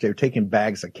car wash, they were taking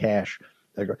bags of cash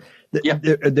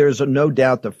There's no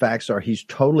doubt the facts are he's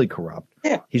totally corrupt.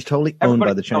 Yeah. He's totally owned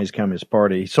by the Chinese Communist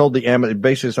Party. He sold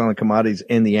basically selling commodities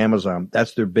in the Amazon.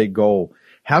 That's their big goal.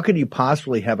 How could you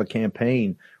possibly have a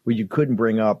campaign where you couldn't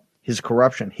bring up his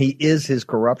corruption? He is his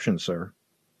corruption, sir.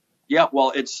 Yeah,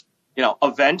 well, it's,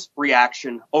 event,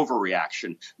 reaction,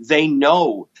 overreaction. They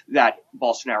know that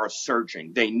Bolsonaro's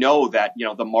surging. They know that,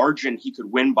 the margin he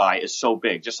could win by is so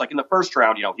big. Just like in the first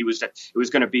round, it was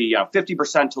going to be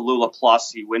 50% to Lula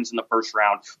plus. He wins in the first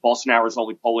round. Bolsonaro's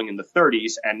only polling in the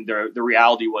 30s. And the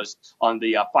reality was on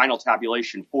the final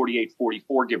tabulation,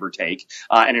 48-44, give or take.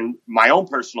 And in my own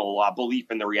personal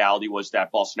belief in the reality was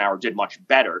that Bolsonaro did much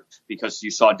better because you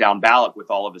saw down ballot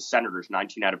with all of his senators,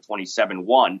 19 out of 27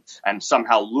 won. And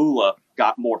somehow Lula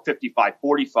got more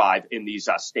 55-45 in these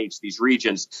states, these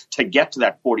regions, to get to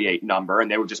that 48 number.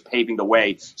 And they were just paving the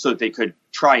way so that they could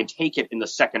try and take it in the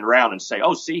second round and say,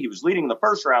 oh, see, he was leading in the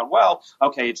first round. Well,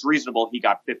 okay, it's reasonable. He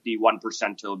got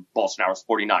 51% to Bolsonaro's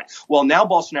 49. Well, now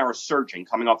Bolsonaro's surging,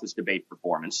 coming off his debate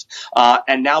performance.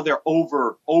 And now they're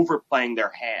overplaying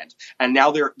their hand. And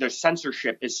now their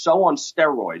censorship is so on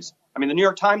steroids. I mean, the New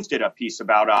York Times did a piece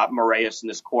about Moraes in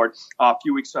this court a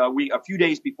few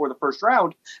days before the first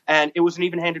round, and it was an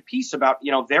even-handed piece about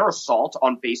their assault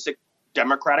on basic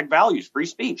democratic values, free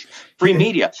speech, free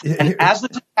media. And as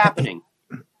this is happening,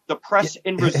 the press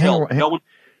in Brazil, hang on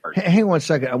 1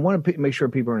 second. I want to make sure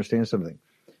people understand something.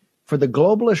 For the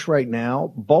globalists right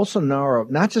now, Bolsonaro,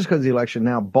 not just because of the election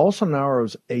now,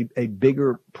 Bolsonaro's a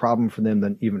bigger problem for them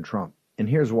than even Trump, and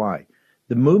here's why.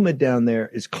 The movement down there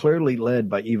is clearly led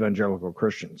by evangelical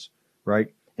Christians, right?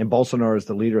 And Bolsonaro is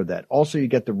the leader of that. Also, you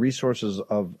get the resources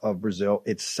of Brazil.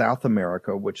 It's South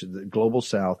America, which is the global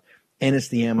South, and it's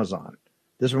the Amazon.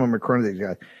 This is what I'm referring to these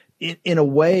guys. In a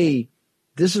way,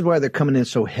 this is why they're coming in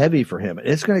so heavy for him.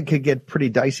 It's going to get pretty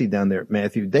dicey down there,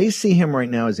 Matthew. They see him right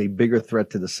now as a bigger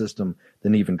threat to the system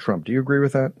than even Trump. Do you agree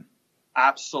with that?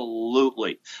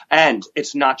 Absolutely. And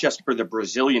it's not just for the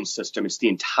Brazilian system. It's the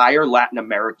entire Latin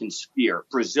American sphere.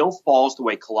 Brazil falls the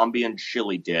way Colombia and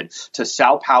Chile did to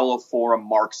Sao Paulo Forum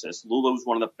Marxists. Lula was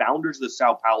one of the founders of the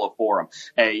Sao Paulo Forum,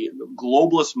 a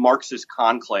globalist Marxist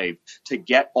conclave to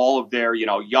get all of their,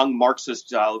 young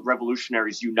Marxist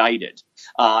revolutionaries united.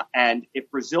 And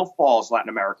if Brazil falls, Latin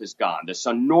America's gone. This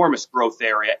enormous growth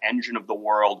area, engine of the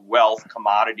world, wealth,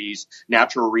 commodities,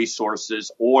 natural resources,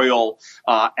 oil.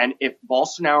 And if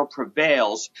Bolsonaro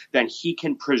prevails, then he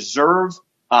can preserve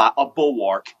a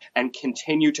bulwark and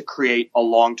continue to create a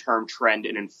long-term trend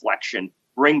and inflection.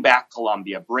 Bring back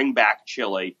Colombia, bring back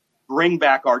Chile, bring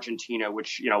back Argentina,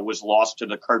 which was lost to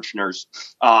the Kirchners.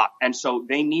 And so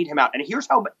they need him out. And here's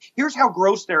how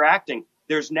gross they're acting.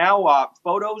 There's now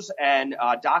photos and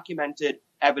documented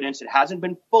evidence. It hasn't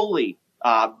been fully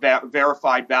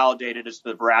verified, validated as to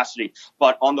the veracity.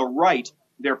 But on the right,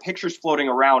 there are pictures floating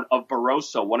around of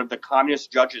Barroso, one of the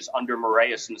communist judges under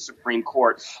Moraes in the Supreme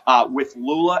Court, with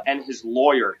Lula and his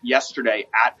lawyer yesterday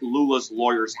at Lula's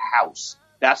lawyer's house.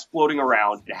 That's floating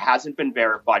around. It hasn't been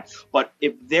verified. But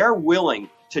if they're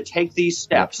willing to take these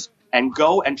steps and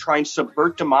go and try and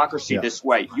subvert democracy this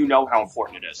way, you know how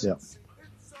important it is. Yeah.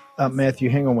 Matthew,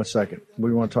 hang on 1 second.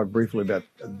 We want to talk briefly about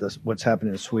what's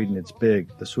happening in Sweden. It's big.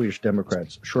 The Swedish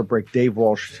Democrats. Short break. Dave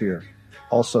Walsh is here.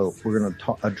 Also, we're going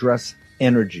to address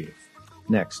energy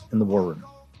next in the War Room.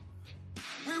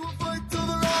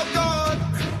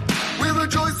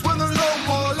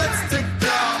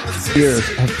 Years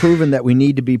have proven that we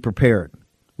need to be prepared.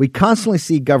 We constantly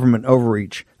see government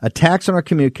overreach, attacks on our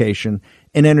communication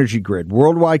and energy grid,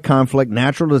 worldwide conflict,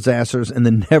 natural disasters, and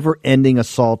the never-ending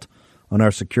assault on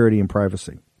our security and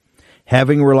privacy.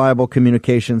 Having reliable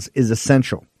communications is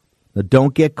essential. Now,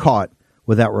 don't get caught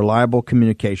without reliable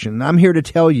communication. And I'm here to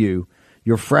tell you,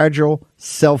 your fragile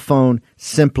cell phone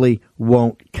simply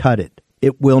won't cut it.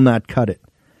 It will not cut it.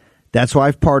 That's why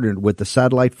I've partnered with the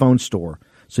Satellite Phone Store,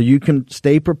 so you can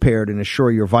stay prepared and assure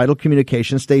your vital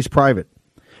communication stays private.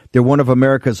 They're one of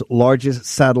America's largest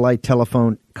satellite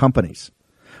telephone companies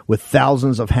with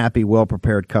thousands of happy,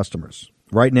 well-prepared customers.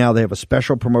 Right now, they have a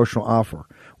special promotional offer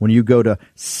when you go to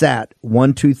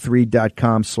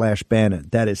sat123.com/Bannon.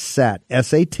 That is SAT,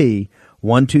 S-A-T,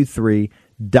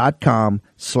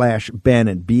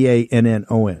 123.com/Bannon,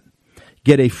 B-A-N-N-O-N.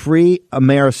 Get a free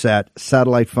Amerisat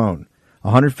satellite phone,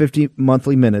 150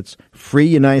 monthly minutes, free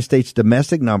United States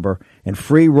domestic number, and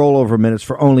free rollover minutes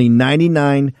for only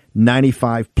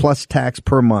 $99.95 plus tax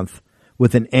per month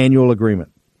with an annual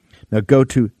agreement. Now go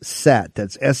to SAT,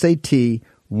 that's S-A-T,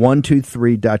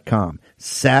 123.com,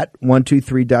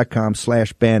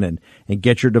 sat123.com/Bannon, and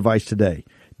get your device today.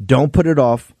 Don't put it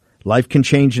off. Life can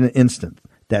change in an instant.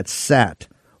 That's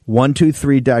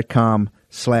sat123.com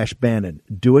GETTR.com/Bannon.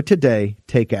 Do it today.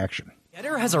 Take action.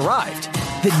 GETTR has arrived.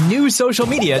 The new social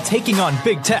media taking on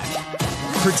big tech,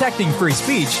 protecting free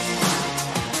speech,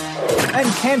 and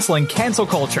canceling cancel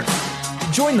culture.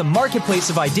 Join the marketplace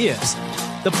of ideas.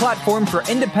 The platform for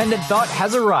independent thought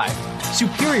has arrived.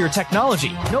 Superior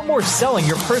technology. No more selling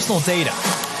your personal data.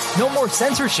 No more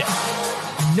censorship.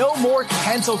 No more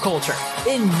cancel culture.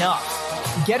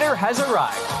 Enough. GETTR has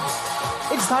arrived.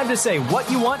 It's time to say what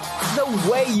you want, the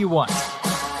way you want.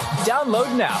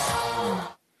 Download now.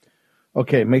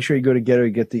 Okay, make sure you go to GETTR.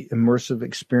 You get the immersive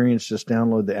experience. Just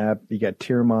download the app. You got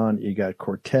Tierman, you got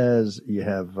Cortez, you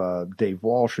have Dave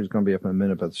Walsh, who's going to be up in a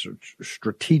minute, about the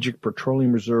Strategic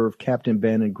Petroleum Reserve, Captain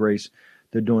Bannon Grace.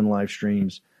 They're doing live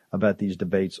streams about these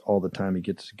debates all the time. You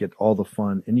get to get all the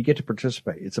fun, and you get to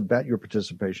participate. It's about your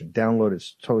participation. Download it.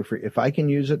 It's totally free. If I can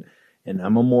use it, and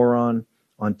I'm a moron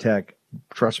on tech,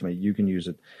 trust me, you can use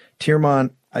it.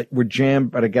 Tierman, we're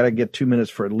jammed, but I got to get 2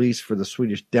 minutes for at least for the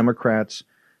Swedish Democrats.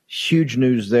 Huge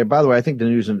news there. By the way, I think the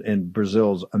news in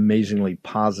Brazil is amazingly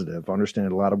positive. I understand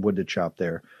a lot of wood to chop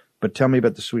there. But tell me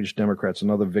about the Swedish Democrats,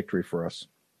 another victory for us.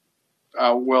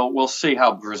 We'll see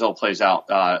how Brazil plays out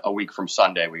a week from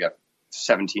Sunday. We got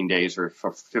 17 days or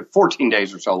 14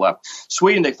 days or so left.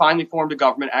 Sweden, they finally formed a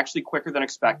government, actually quicker than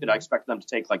expected. I expected them to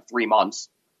take like 3 months.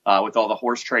 With all the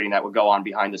horse trading that would go on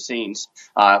behind the scenes.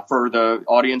 For the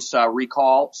audience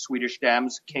recall, Swedish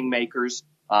Dems, Kingmakers,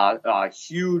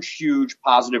 huge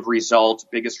positive result,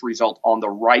 biggest result on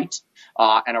the right,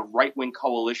 and a right-wing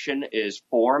coalition is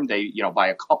formed. They, by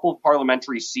a couple of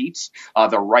parliamentary seats,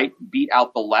 the right beat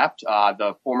out the left.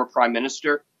 The former prime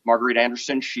minister, Margaret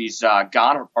Andersson, she's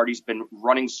gone. Her party's been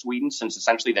running Sweden since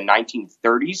essentially the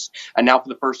 1930s. And now for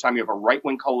the first time, you have a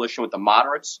right-wing coalition with the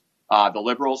moderates, the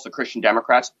liberals, the Christian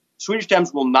Democrats. Swedish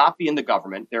Dems will not be in the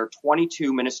government. There are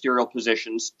 22 ministerial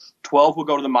positions. 12 will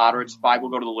go to the moderates, 5 will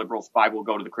go to the liberals, 5 will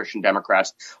go to the Christian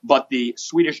Democrats. But the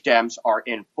Swedish Dems are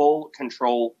in full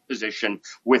control position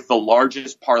with the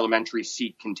largest parliamentary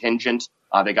seat contingent.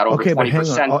 They got over 20%. But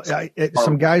hang on.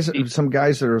 Some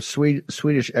guys that are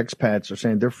Swedish expats are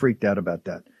saying they're freaked out about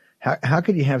that. How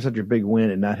could you have such a big win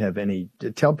and not have any?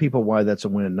 Tell people why that's a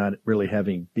win and not really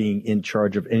being in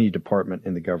charge of any department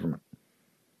in the government.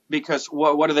 Because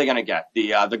what are they going to get?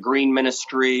 The Green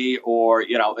Ministry, or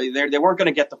they weren't going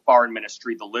to get the Foreign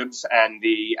Ministry. The Libs and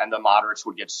the moderates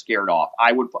would get scared off.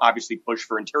 I would obviously push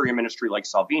for Interior Ministry like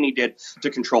Salvini did to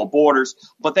control borders,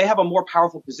 but they have a more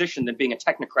powerful position than being a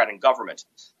technocrat in government.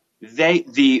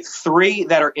 The three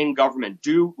that are in government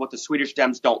do what the Swedish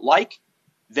Dems don't like.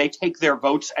 They take their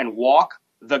votes and walk.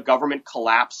 The government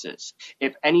collapses.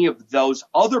 If any of those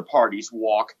other parties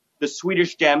walk, the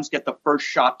Swedish Dems get the first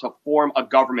shot to form a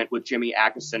government with Jimmy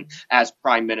Åkesson as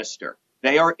prime minister.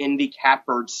 They are in the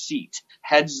catbird seat.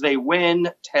 Heads they win,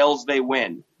 tails they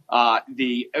win.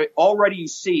 Already you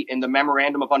see in the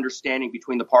memorandum of understanding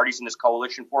between the parties in this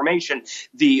coalition formation,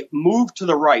 the move to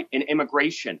the right in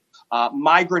immigration.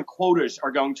 Migrant quotas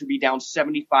are going to be down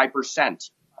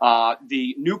 75%.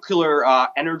 The nuclear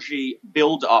energy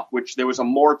buildup, which there was a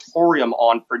moratorium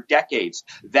on for decades,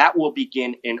 that will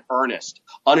begin in earnest.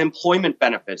 Unemployment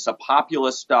benefits, a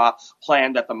populist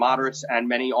plan that the moderates and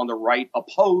many on the right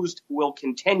opposed, will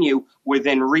continue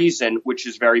within reason, which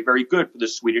is very, very good for the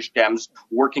Swedish Dems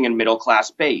working in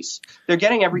middle-class base. They're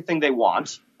getting everything they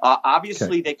want.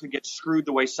 Obviously, They could get screwed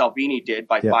the way Salvini did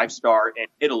by Five Star in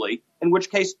Italy, in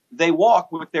which case they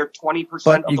walk with their 20%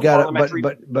 of the parliamentary.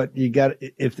 But you got,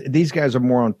 if these guys are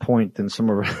more on point than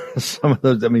some of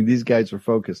those. I mean, these guys are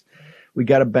focused. We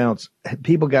got to bounce.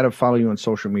 People got to follow you on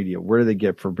social media. Where do they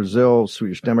get for Brazil,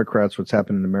 Swedish Democrats, what's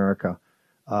happening in America,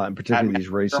 and particularly these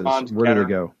races? Where do they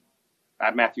go?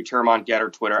 At Matthew Tyrmand,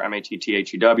 GETTR, Twitter,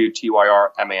 MATTHEW,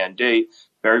 TYRMAND.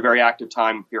 Very, very active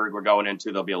time period we're going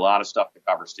into. There'll be a lot of stuff to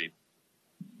cover, Steve.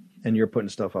 And you're putting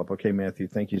stuff up. Okay, Matthew,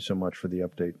 thank you so much for the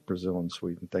update. Brazil and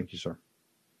Sweden. Thank you, sir.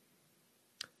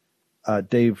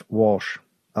 Dave Walsh,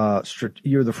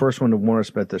 you're the first one to warn us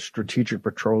about the Strategic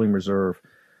Petroleum Reserve.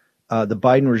 The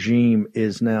Biden regime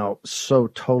is now so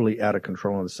totally out of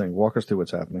control on this thing. Walk us through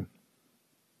what's happening.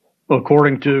 Well,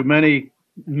 according to many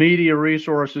media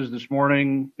resources this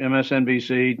morning,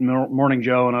 MSNBC, Morning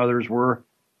Joe, and others were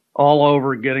all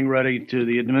over getting ready to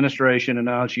the administration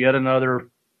announce yet another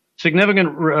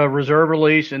significant reserve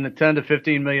release in the 10 to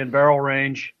 15 million barrel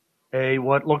range,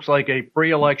 what looks like a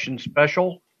pre-election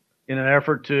special in an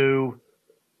effort to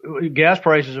gas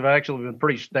prices have actually been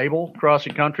pretty stable across the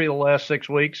country the last 6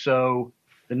 weeks. So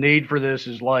the need for this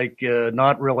is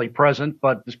not really present.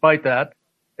 But despite that,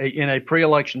 in a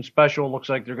pre-election special, it looks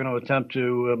like they're going to attempt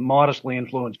to modestly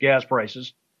influence gas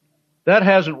prices. That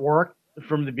hasn't worked.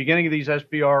 from the beginning of these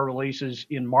SPR releases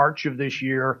in March of this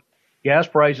year, gas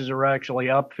prices are actually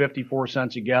up 54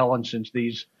 cents a gallon since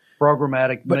these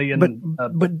programmatic million.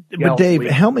 But Dave,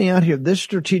 help me out here. This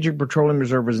Strategic Petroleum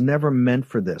Reserve was never meant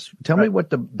for this. Tell me what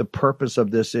the purpose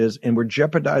of this is, and we're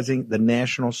jeopardizing the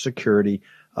national security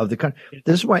of the country.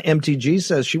 This is why MTG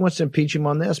says she wants to impeach him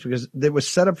on this, because it was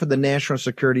set up for the national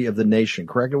security of the nation,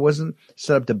 correct? It wasn't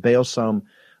set up to bail some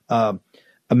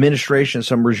administration,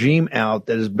 some regime out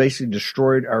that has basically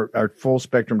destroyed our full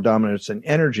spectrum dominance in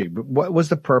energy. But what was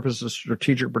the purpose of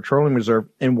Strategic Petroleum Reserve,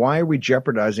 and why are we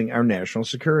jeopardizing our national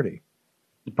security?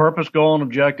 The purpose, goal, and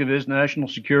objective is national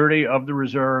security of the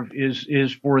reserve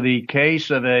is for the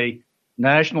case of a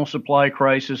national supply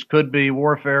crisis, could be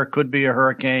warfare, could be a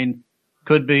hurricane,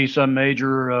 could be some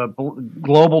major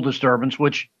global disturbance,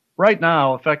 which right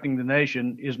now affecting the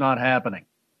nation is not happening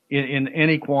in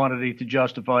any quantity to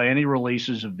justify any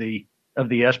releases of the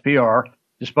SPR.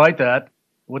 Despite that,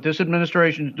 what this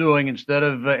administration is doing, instead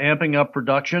of amping up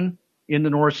production in the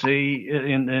North Sea,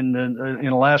 in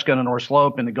Alaska and the North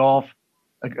Slope, in the Gulf,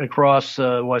 across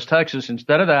West Texas,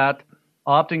 instead of that,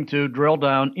 opting to drill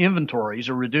down inventories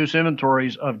or reduce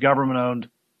inventories of government-owned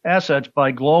assets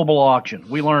by global auction.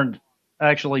 We learned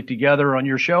actually together on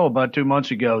your show about 2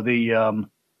 months ago the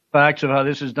facts of how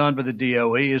this is done by the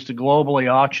DOE is to globally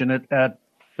auction it at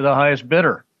the highest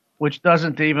bidder, which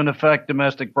doesn't even affect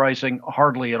domestic pricing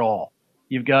hardly at all.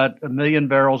 You've got 1 million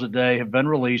barrels a day have been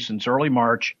released since early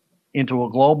March into a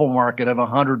global market of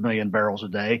 100 million barrels a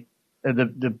day.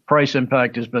 The price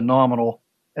impact has been nominal.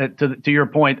 To your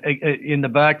point, in the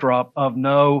backdrop of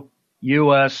no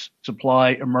U.S.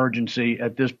 supply emergency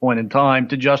at this point in time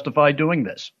to justify doing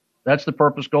this. That's the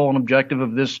purpose, goal, and objective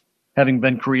of this having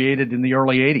been created in the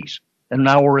early 80s. And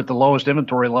now we're at the lowest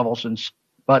inventory level since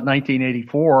about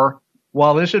 1984,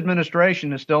 while this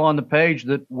administration is still on the page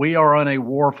that we are on a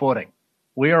war footing.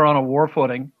 We are on a war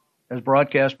footing, as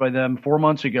broadcast by them 5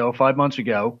 months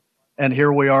ago, and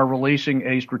here we are releasing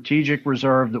a strategic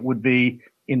reserve that would be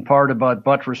in part about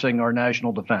buttressing our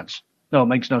national defense. No, it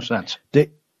makes no sense.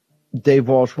 Dave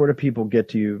Walsh, where do people get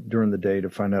to you during the day to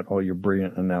find out all your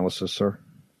brilliant analysis, sir?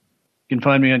 You can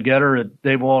find me on Getter at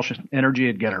Dave Walsh Energy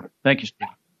at Getter. Thank you, Steve.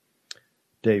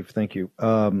 Dave, thank you.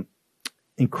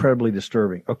 Incredibly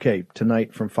disturbing. Okay,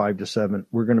 tonight from 5 to 7,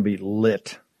 we're going to be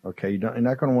lit. Okay, you're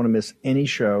not going to want to miss any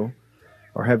show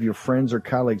or have your friends or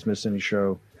colleagues miss any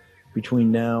show between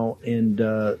now and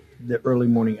the early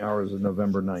morning hours of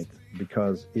November 9th,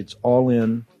 because it's all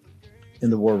in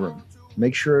the war room.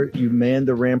 Make sure you man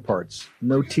the ramparts.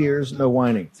 No tears, no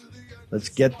whining. Let's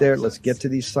get there. Let's get to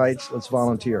these sites. Let's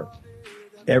volunteer.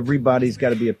 Everybody's got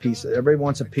to be a piece. Everybody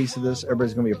wants a piece of this.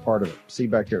 Everybody's going to be a part of it. See you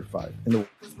back here at 5.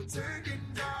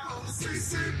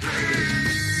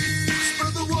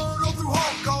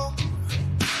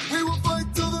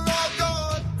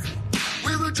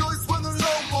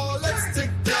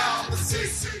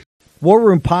 War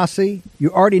Room Posse, you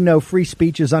already know free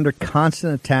speech is under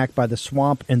constant attack by the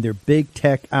swamp and their big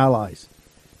tech allies.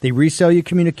 They resell your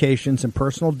communications and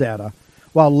personal data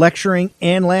while lecturing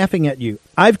and laughing at you.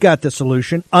 I've got the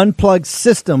solution. Unplugged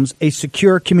Systems, a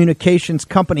secure communications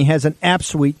company, has an app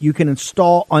suite you can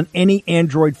install on any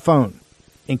Android phone,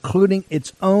 including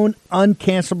its own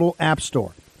uncancelable app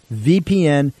store,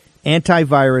 VPN,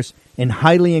 antivirus, and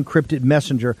highly encrypted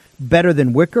messenger, better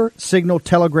than Wickr, Signal,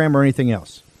 Telegram, or anything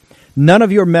else. None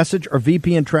of your message or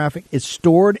VPN traffic is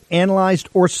stored, analyzed,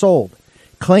 or sold.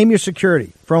 Claim your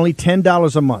security for only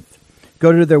 $10 a month.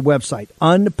 Go to their website,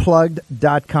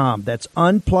 unplugged.com. That's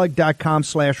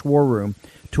unplugged.com/war room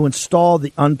to install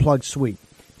the Unplugged suite.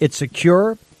 It's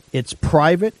secure. It's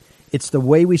private. It's the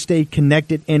way we stay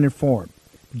connected and informed.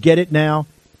 Get it now.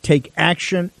 Take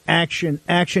action, action,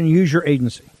 action. Use your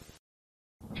agency.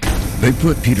 They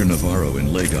put Peter Navarro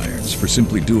in leg irons for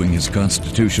simply doing his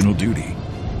constitutional duty.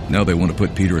 Now they want to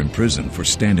put Peter in prison for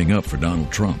standing up for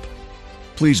Donald Trump.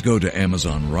 Please go to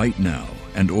Amazon right now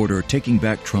and order Taking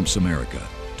Back Trump's America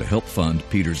to help fund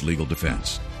Peter's legal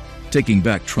defense. Taking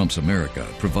Back Trump's America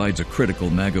provides a critical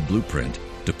MAGA blueprint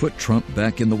to put Trump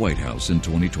back in the White House in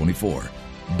 2024.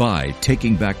 Buy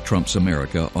Taking Back Trump's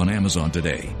America on Amazon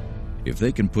today. If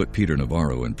they can put Peter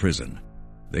Navarro in prison,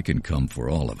 they can come for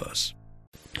all of us.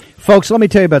 Folks, let me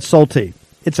tell you about Solti.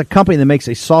 It's a company that makes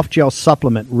a soft gel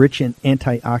supplement rich in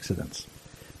antioxidants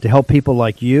to help people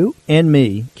like you and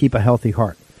me keep a healthy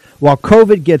heart. While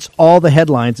COVID gets all the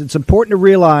headlines, it's important to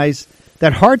realize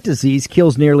that heart disease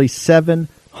kills nearly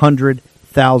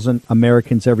 700,000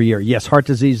 Americans every year. Yes, heart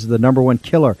disease is the number one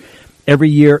killer every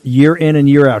year, year in and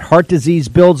year out. Heart disease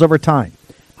builds over time.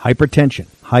 Hypertension,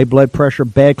 high blood pressure,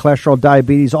 bad cholesterol,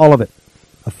 diabetes, all of it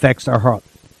affects our heart.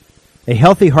 A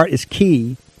healthy heart is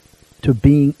key to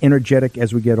being energetic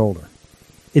as we get older.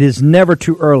 It is never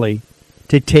too early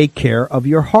to take care of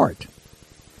your heart.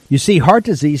 You see, heart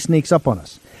disease sneaks up on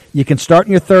us. You can start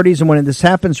in your 30s, and when this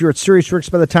happens, you're at serious risk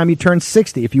by the time you turn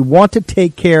 60. If you want to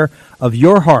take care of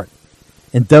your heart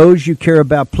and those you care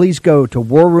about, please go to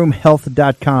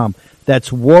warroomhealth.com. That's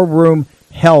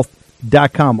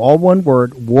warroomhealth.com. All one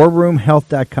word,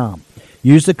 warroomhealth.com.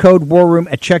 Use the code WARROOM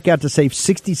at checkout to save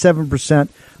 67%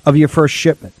 of your first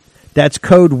shipment. That's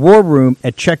code WARROOM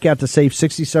at checkout to save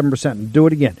 67%. And do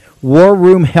it again. War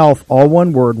Room Health, all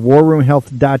one word,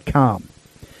 warroomhealth.com.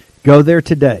 Go there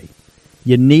today.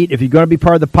 If you're going to be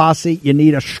part of the posse, you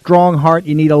need a strong heart.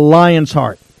 You need a lion's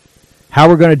heart. How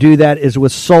we're going to do that is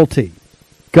with Solti.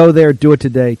 Go there, do it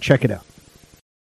today. Check it out.